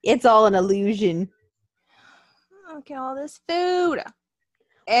 it's all an illusion. Look at all this food.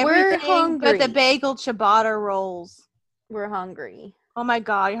 Everything We're hungry. but the bagel ciabatta rolls. We're hungry. Oh my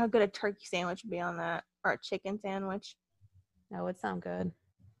God, you know how good a turkey sandwich would be on that? Or a chicken sandwich. That would sound good.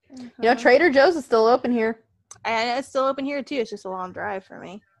 Mm-hmm. You know, Trader Joe's is still open here. And it's still open here too. It's just a long drive for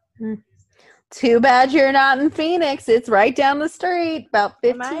me. Too bad you're not in Phoenix. It's right down the street, about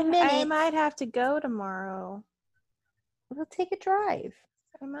 15 minutes. I might have to go tomorrow. We'll take a drive.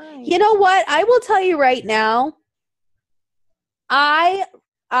 I might. You know what? I will tell you right now. I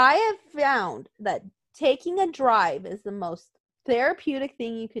have found that taking a drive is the most therapeutic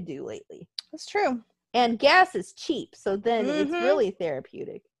thing you could do lately. That's true. And gas is cheap, so then it's really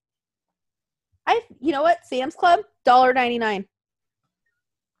therapeutic. You know what? Sam's Club, $1.99.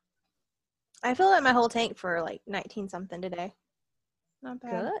 I filled up my whole tank for like 19 something today. Not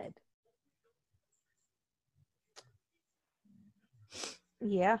bad. Good.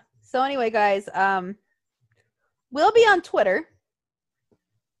 Yeah. So anyway, guys, we'll be on Twitter.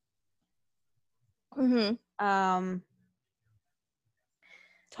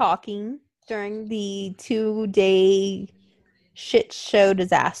 Talking during the 2-day shit show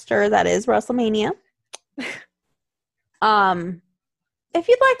disaster that is WrestleMania. If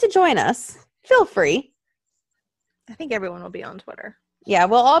you'd like to join us, feel free. I think everyone will be on Twitter. Yeah,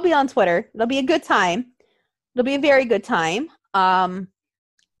 we'll all be on Twitter. It'll be a good time. It'll be a very good time. I've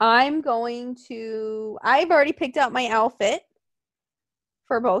already picked out my outfit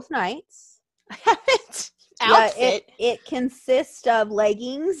for both nights. I haven't. Outfit? Yeah, it consists of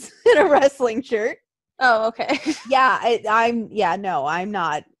leggings and a wrestling shirt. Oh, okay. Yeah, I'm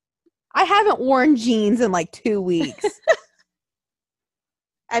not. I haven't worn jeans in like 2 weeks.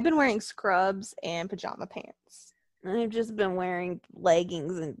 I've been wearing scrubs and pajama pants. I've just been wearing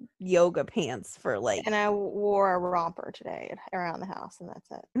leggings and yoga pants for like. And I wore a romper today around the house, and that's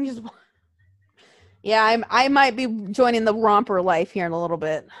it. I might be joining the romper life here in a little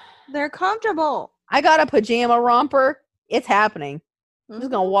bit. They're comfortable. I got a pajama romper. It's happening. I'm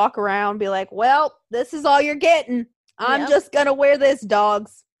just gonna walk around and be like, well, this is all you're getting. I'm just gonna wear this,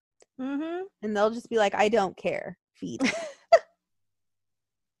 dogs. And they'll just be like, I don't care. Feed me.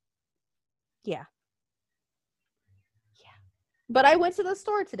 Yeah. But I went to the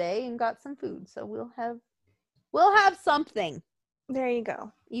store today and got some food, so we'll have something. There you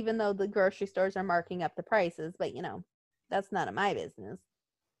go. Even though the grocery stores are marking up the prices, but you know, that's none of my business.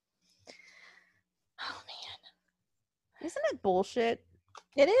 Oh man. Isn't it bullshit?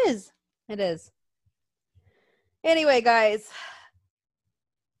 It is. It is. Anyway, guys,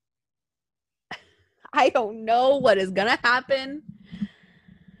 I don't know what is gonna happen.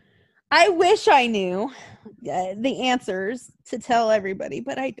 I wish I knew the answers to tell everybody,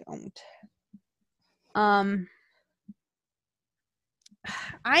 but I don't. You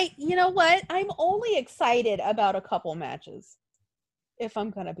know what? I'm only excited about a couple matches, if I'm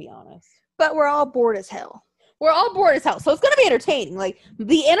gonna be honest. But we're all bored as hell. We're all bored as hell, so it's gonna be entertaining. Like,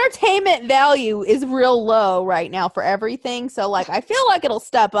 the entertainment value is real low right now for everything, so like I feel like it'll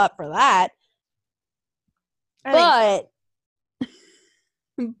step up for that. But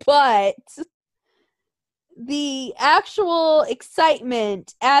the actual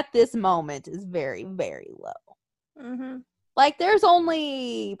excitement at this moment is very, very low. Mm-hmm. Like, there's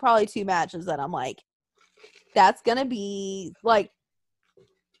only probably 2 matches that I'm like, that's gonna be, like,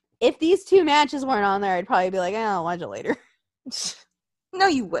 if these 2 matches weren't on there, I'd probably be like, I'll watch it later. No,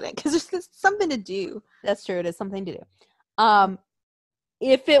 you wouldn't, because there's something to do. That's true. It is something to do.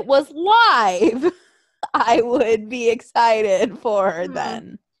 If it was live, I would be excited for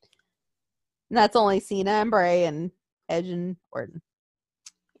then. And that's only Cena and Bray and Edge and Orton.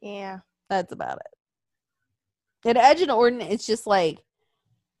 Yeah. That's about it. And Edge and Orton, it's just like,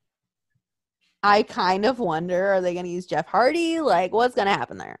 I kind of wonder, are they going to use Jeff Hardy? Like, what's going to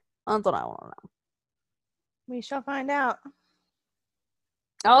happen there? That's what I want to know. We shall find out.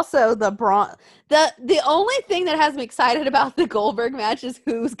 Also, the only thing that has me excited about the Goldberg match is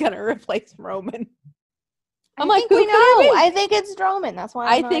who's going to replace Roman. I'm like, who we could know. it be? I think it's Strowman. That's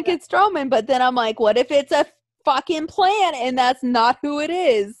why I think it's Strowman, but then I'm like, what if it's a fucking plan and that's not who it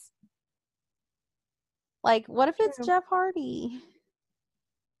is? Like, what if it's Jeff Hardy?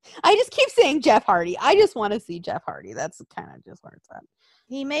 I just keep saying Jeff Hardy. I just want to see Jeff Hardy. That's kind of just where it's at.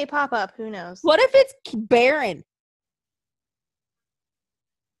 He may pop up. Who knows? What if it's Baron?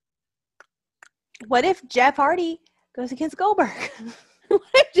 What if Jeff Hardy goes against Goldberg? What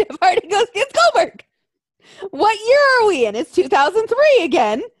if Jeff Hardy goes against Goldberg? What year are we in? It's 2003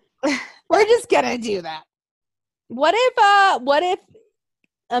 again. We're just gonna do that. What if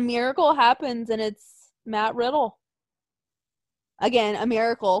a miracle happens and it's Matt Riddle? Again, a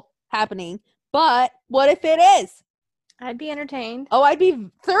miracle happening. But what if it is? I'd be entertained. Oh, I'd be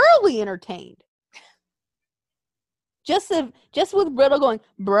thoroughly entertained. Just with Riddle going,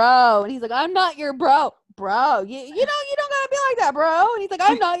 bro, and he's like, I'm not your bro. Bro, you don't gotta be like that, bro. And he's like,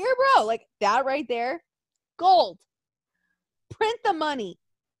 I'm not your bro. Like, that right there. Gold. Print the money.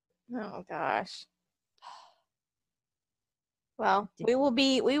 Oh gosh. Well, we will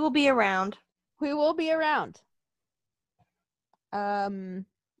be around. We will be around.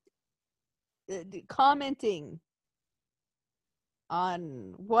 Commenting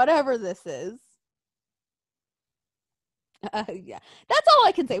on whatever this is. Yeah. That's all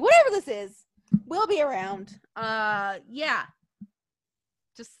I can say. Whatever this is, we'll be around. Yeah.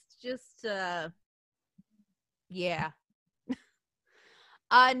 Yeah.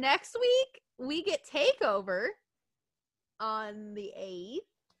 Next week we get TakeOver on the 8th.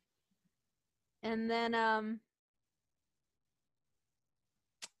 And then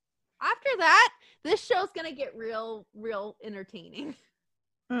after that, this show's gonna get real entertaining.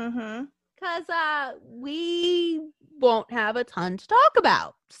 Mm-hmm. Because we won't have a ton to talk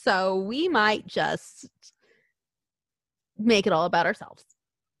about. So we might just make it all about ourselves.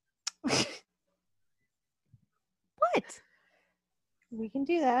 What? We can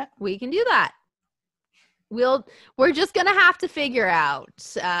do that. We can do that. We're just gonna have to figure out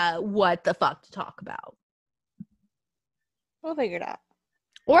what the fuck to talk about. We'll figure it out.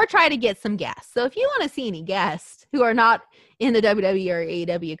 Or try to get some guests. So if you want to see any guests who are not in the WWE or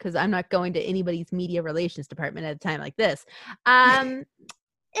AEW, because I'm not going to anybody's media relations department at a time like this, let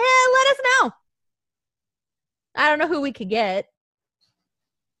us know. I don't know who we could get.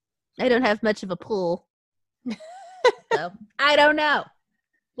 I don't have much of a pool. So I don't know.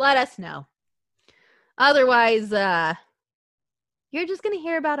 Let us know. Otherwise, you're just going to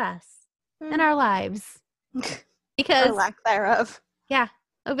hear about us and our lives. Because or lack thereof. Yeah.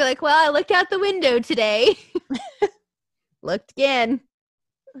 I'll be like, well, I looked out the window today. Looked again.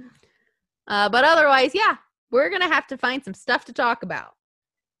 But otherwise, yeah, we're going to have to find some stuff to talk about.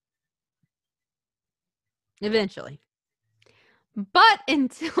 Eventually. But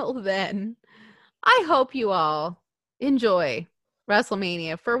until then, I hope you all enjoy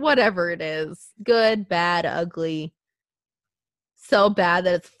WrestleMania for whatever it is. Good, bad, ugly. So bad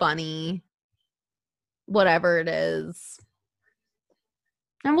that it's funny. Whatever it is.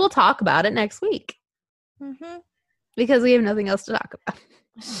 And we'll talk about it next week. Mm-hmm. Because we have nothing else to talk about.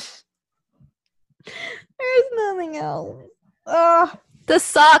 There's nothing else. Oh, this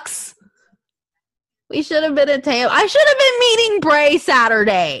sucks. We should have been at Tam. I should have been meeting Bray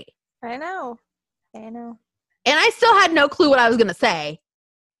Saturday. I know. And I still had no clue what I was going to say.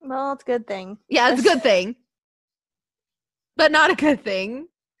 Well, it's a good thing. Yeah, it's a good thing. But not a good thing.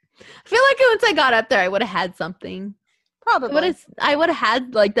 I feel like once I got up there, I would have had something. Probably. I would have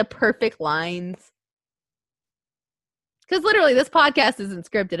had like the perfect lines. Because literally, this podcast isn't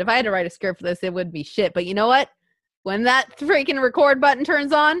scripted. If I had to write a script for this, it would be shit. But you know what? When that freaking record button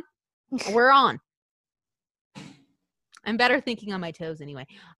turns on, we're on. I'm better thinking on my toes anyway.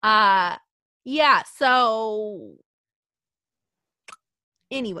 Yeah, so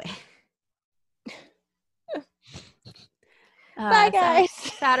anyway. Bye, guys.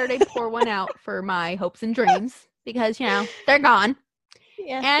 Saturday, pour one out for my hopes and dreams because, they're gone.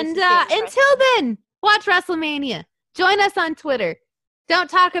 Yeah, and until then, watch WrestleMania. Join us on Twitter. Don't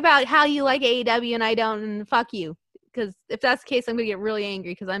talk about how you like AEW and I don't, and fuck you. Because if that's the case, I'm going to get really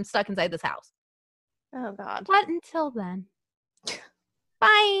angry because I'm stuck inside this house. Oh, God. But until then,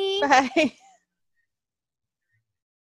 bye. Bye.